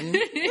Jason.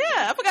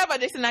 Yeah, I forgot about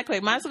Jason that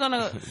quick.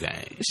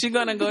 She's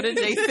gonna go to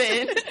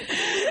Jason,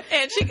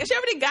 and she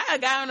already got a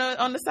guy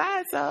on the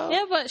side. So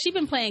yeah, but she's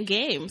been playing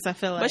games. I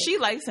feel like, but she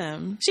likes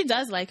him. She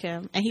does like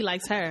him, and he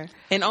likes her.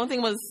 And the only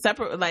thing was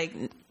separate, like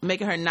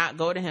making her not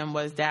go to him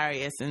was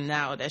Darius. And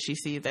now that she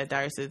sees that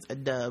Darius is a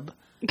dub,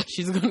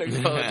 she's gonna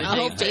go. I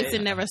hope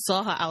Jason never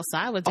saw her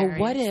outside with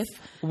Darius.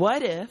 Oh,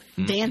 what if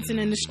dancing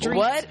in the street?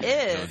 What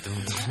if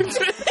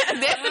dancing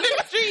in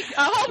the street?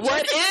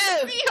 What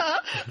if?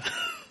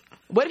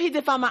 What if he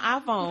did find my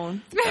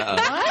iPhone? What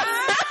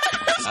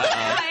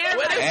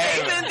if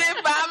Jason did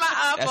find my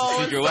iPhone? That's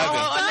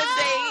on a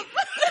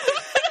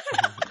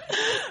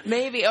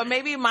date.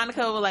 Maybe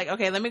Monica will like,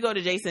 okay, let me go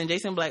to Jason.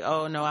 Jason will be like,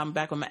 oh no, I'm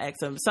back with my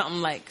ex, or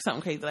something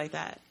crazy like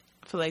that.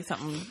 I feel like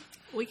something.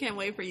 We can't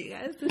wait for you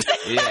guys.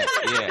 Yeah.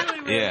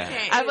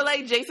 I feel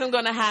like Jason's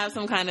gonna have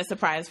some kind of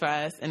surprise for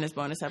us in this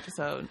bonus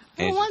episode.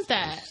 I don't want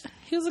that.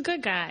 He was a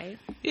good guy.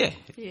 Yeah.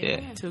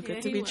 Too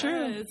good to be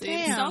true.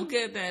 It's so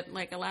good that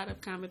like a lot of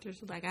commenters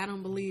were like, I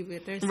don't believe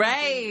it. There's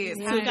right.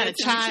 So he got a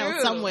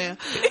child somewhere.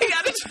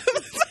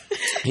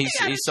 He's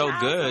so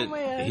good.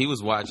 Somewhere. He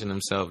was watching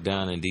himself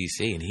down in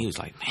DC, and he was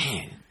like,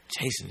 man,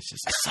 Jason's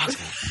just a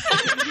sucker.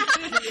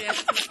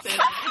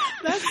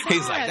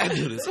 He's like, that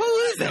dude is, who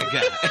is that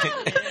guy?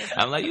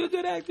 I'm like, you a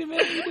good actor, man.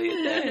 You do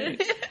your thing.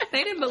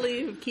 They didn't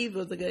believe Keith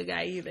was a good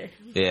guy either.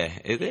 Yeah,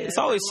 it's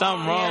always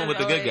something wrong with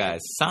the good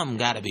guys. Something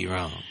got to be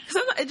wrong.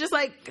 It's just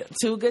like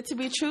too good to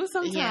be true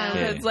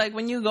sometimes. It's like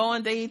when you go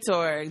on dates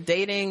or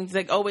dating, it's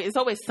like it's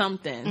always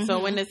something. Mm-hmm. So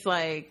when it's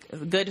like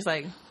good, it's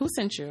like, who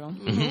sent you?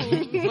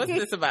 Mm-hmm. What's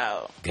this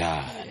about?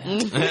 God.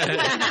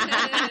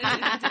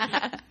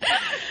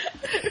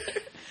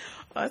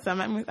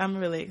 Awesome. I'm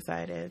really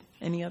excited.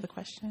 Any other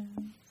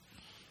questions?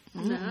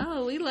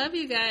 No, we love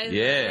you guys.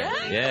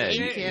 Yeah.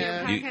 Your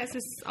podcast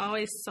is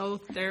always so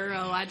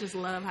thorough. I just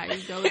love how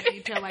you go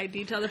detail by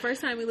detail. The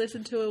first time we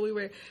listened to it, we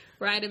were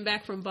riding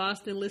back from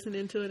Boston,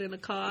 listening to it in a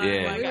car.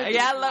 Yeah,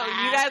 I love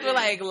it. You guys were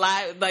like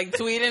live, like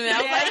tweeting, and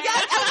I was like,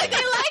 yes, I like they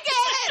like it.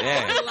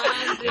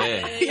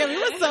 Yeah, we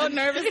were so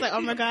nervous, like,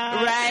 oh my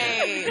god,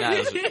 right? Nah, it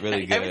was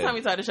really good. Every time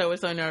we saw the show, we're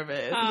so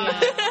nervous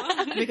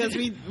because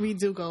we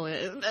do go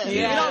in.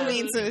 We don't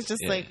mean to. It's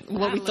just like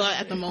what we thought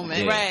at the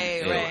moment.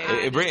 Right.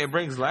 It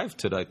brings life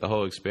to like the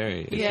whole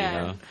experience.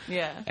 Yeah.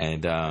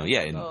 And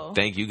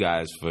thank you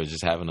guys for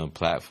just having a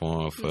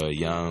platform for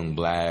young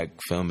Black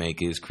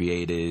filmmakers,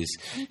 creators.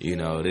 You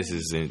know, this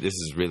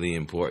is really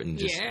important.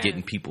 Just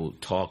getting people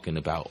talking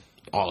about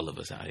all of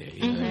us out here.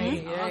 You know?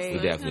 Right. We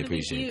definitely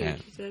appreciate that.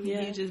 It's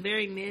huge. It's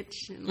very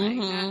niche, and like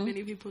not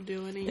many people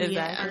doing it. You're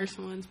the first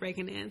ones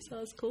breaking in, so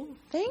it's cool.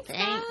 Thanks.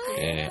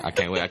 Yeah, I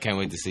can't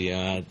wait to see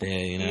y'all out there.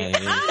 You know what I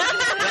mean?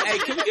 Hey,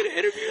 can we get an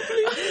interview,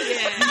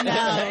 please?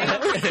 No,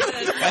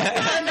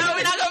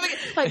 we're not gonna.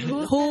 Like,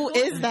 who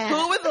is that? Who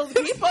are those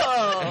people?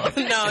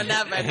 No,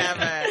 never.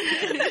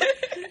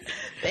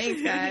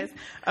 Thanks, guys.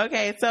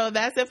 Okay, so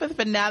that's it for the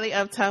finale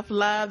of Tough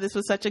Love. This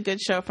was such a good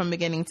show from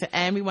beginning to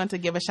end. We want to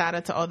give a shout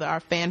out to all our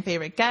fan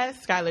favorite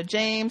guests, Skylar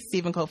James,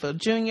 Stephen Cofield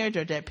Jr.,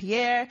 Georgette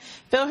Pierre,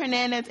 Phil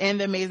Hernandez, and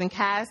the amazing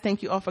cast.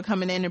 Thank you all for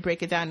coming in and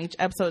breaking down each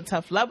episode of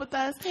Tough Love with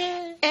us.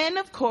 Yeah. And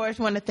of course,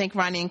 want to thank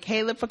Ronnie and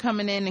Caleb for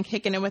coming in and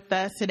kicking it with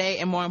us today,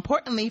 and more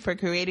importantly, for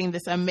creating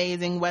this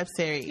amazing web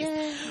series.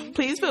 Yeah.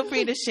 Please feel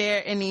free to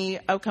share any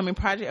upcoming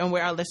project and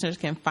where our listeners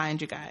can find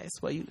you guys.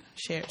 Well, you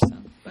shared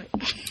some, but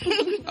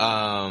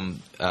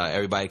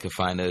everybody can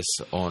find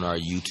us on our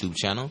YouTube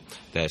channel.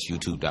 That's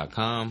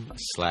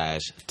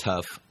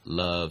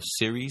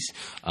youtube.com/toughloveseries.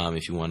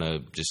 If you want to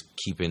just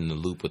keep in the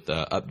loop with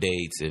the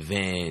updates,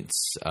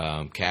 events,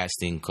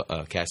 casting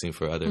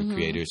for other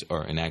creators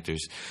and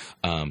actors,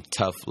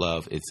 Tough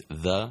Love. It's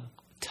the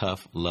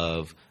Tough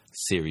Love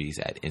series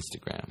at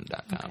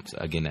Instagram.com. So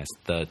again, that's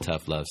The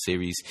Tough Love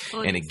Series.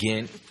 And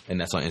again, and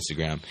that's on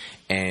Instagram.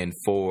 And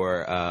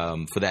for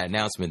that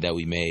announcement that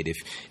we made,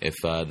 if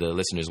the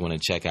listeners want to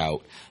check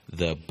out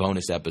the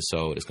bonus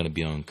episode, it's going to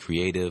be on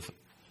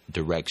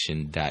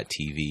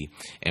creativedirection.tv,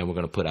 and we're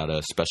going to put out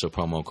a special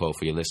promo code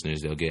for your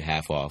listeners. They'll get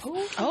half off.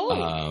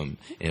 And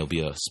it'll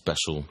be a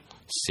special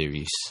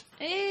series.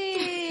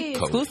 Hey,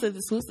 code.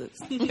 Exclusives.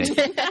 Thank you.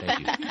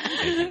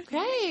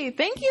 Great.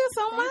 Thank you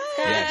so much,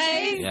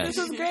 guys. Yes. This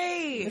was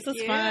great. This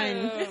was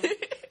fun.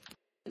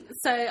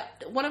 So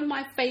one of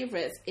my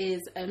favorites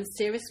is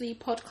Seriously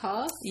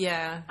Podcast.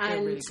 Yeah, they're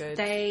and really good.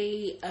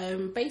 They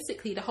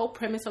basically, the whole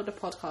premise of the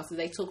podcast is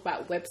they talk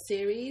about web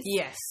series.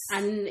 Yes,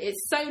 and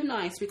it's so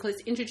nice because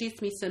it's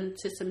introduced me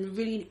to some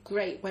really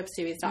great web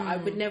series that I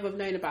would never have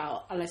known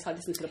about unless I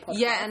listened to the podcast.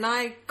 Yeah, and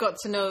I got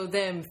to know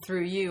them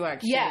through you,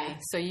 actually. Yeah.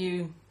 So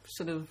you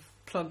sort of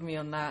plugged me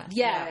on that.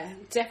 Yeah,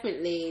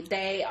 definitely.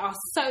 They are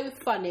so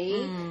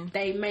funny.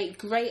 They make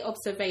great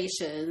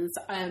observations.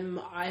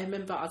 I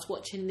remember I was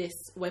watching this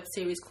web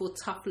series called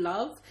Tough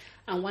Love,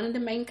 and one of the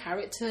main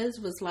characters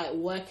was like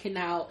working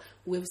out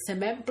with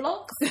cement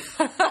blocks. And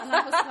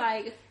I was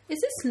like,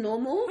 is this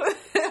normal?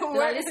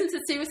 And I listened to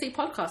Seriously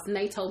Podcast and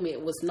they told me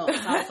it was not.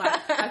 So I was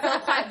like, I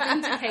felt quite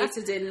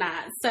vindicated in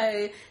that.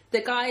 So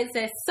the guys,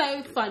 they're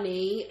so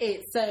funny.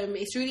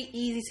 It's really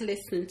easy to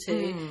listen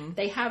to.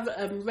 They have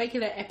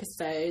regular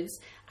episodes.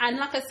 And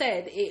like I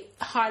said, it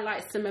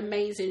highlights some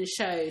amazing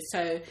shows.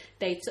 So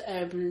they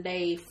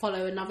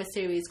follow another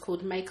series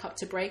called Make Up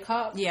to Break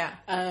Up. Yeah.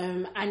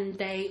 And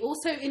they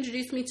also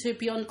introduced me to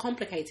Beyond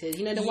Complicated.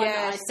 You know, the one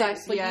that I sent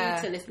for you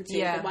to listen to.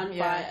 The one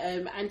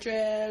by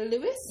Andrea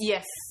Lewis.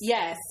 Yes.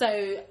 Yeah.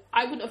 So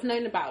I wouldn't have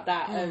known about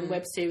that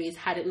web series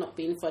had it not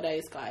been for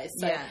those guys.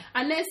 So,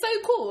 and they're so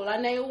cool.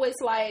 And they always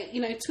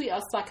tweet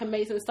us like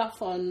amazing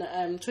stuff on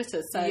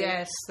Twitter. So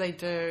yes, they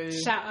do.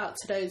 Shout out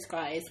to those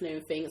guys and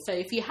everything. So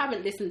if you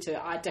haven't listened to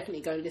it, I'd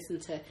definitely go and listen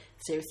to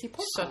Seriously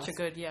Podcast. Such a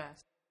good,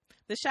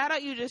 The shout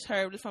out you just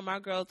heard was from our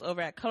girls over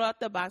at Color Up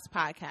the Box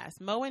Podcast.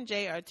 Mo and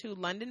Jay are two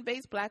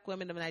London-based black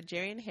women of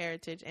Nigerian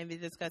heritage, and they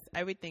discuss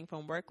everything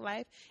from work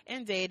life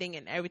and dating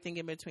and everything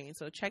in between.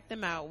 So check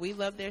them out. We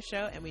love their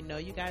show, and we know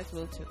you guys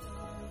will too.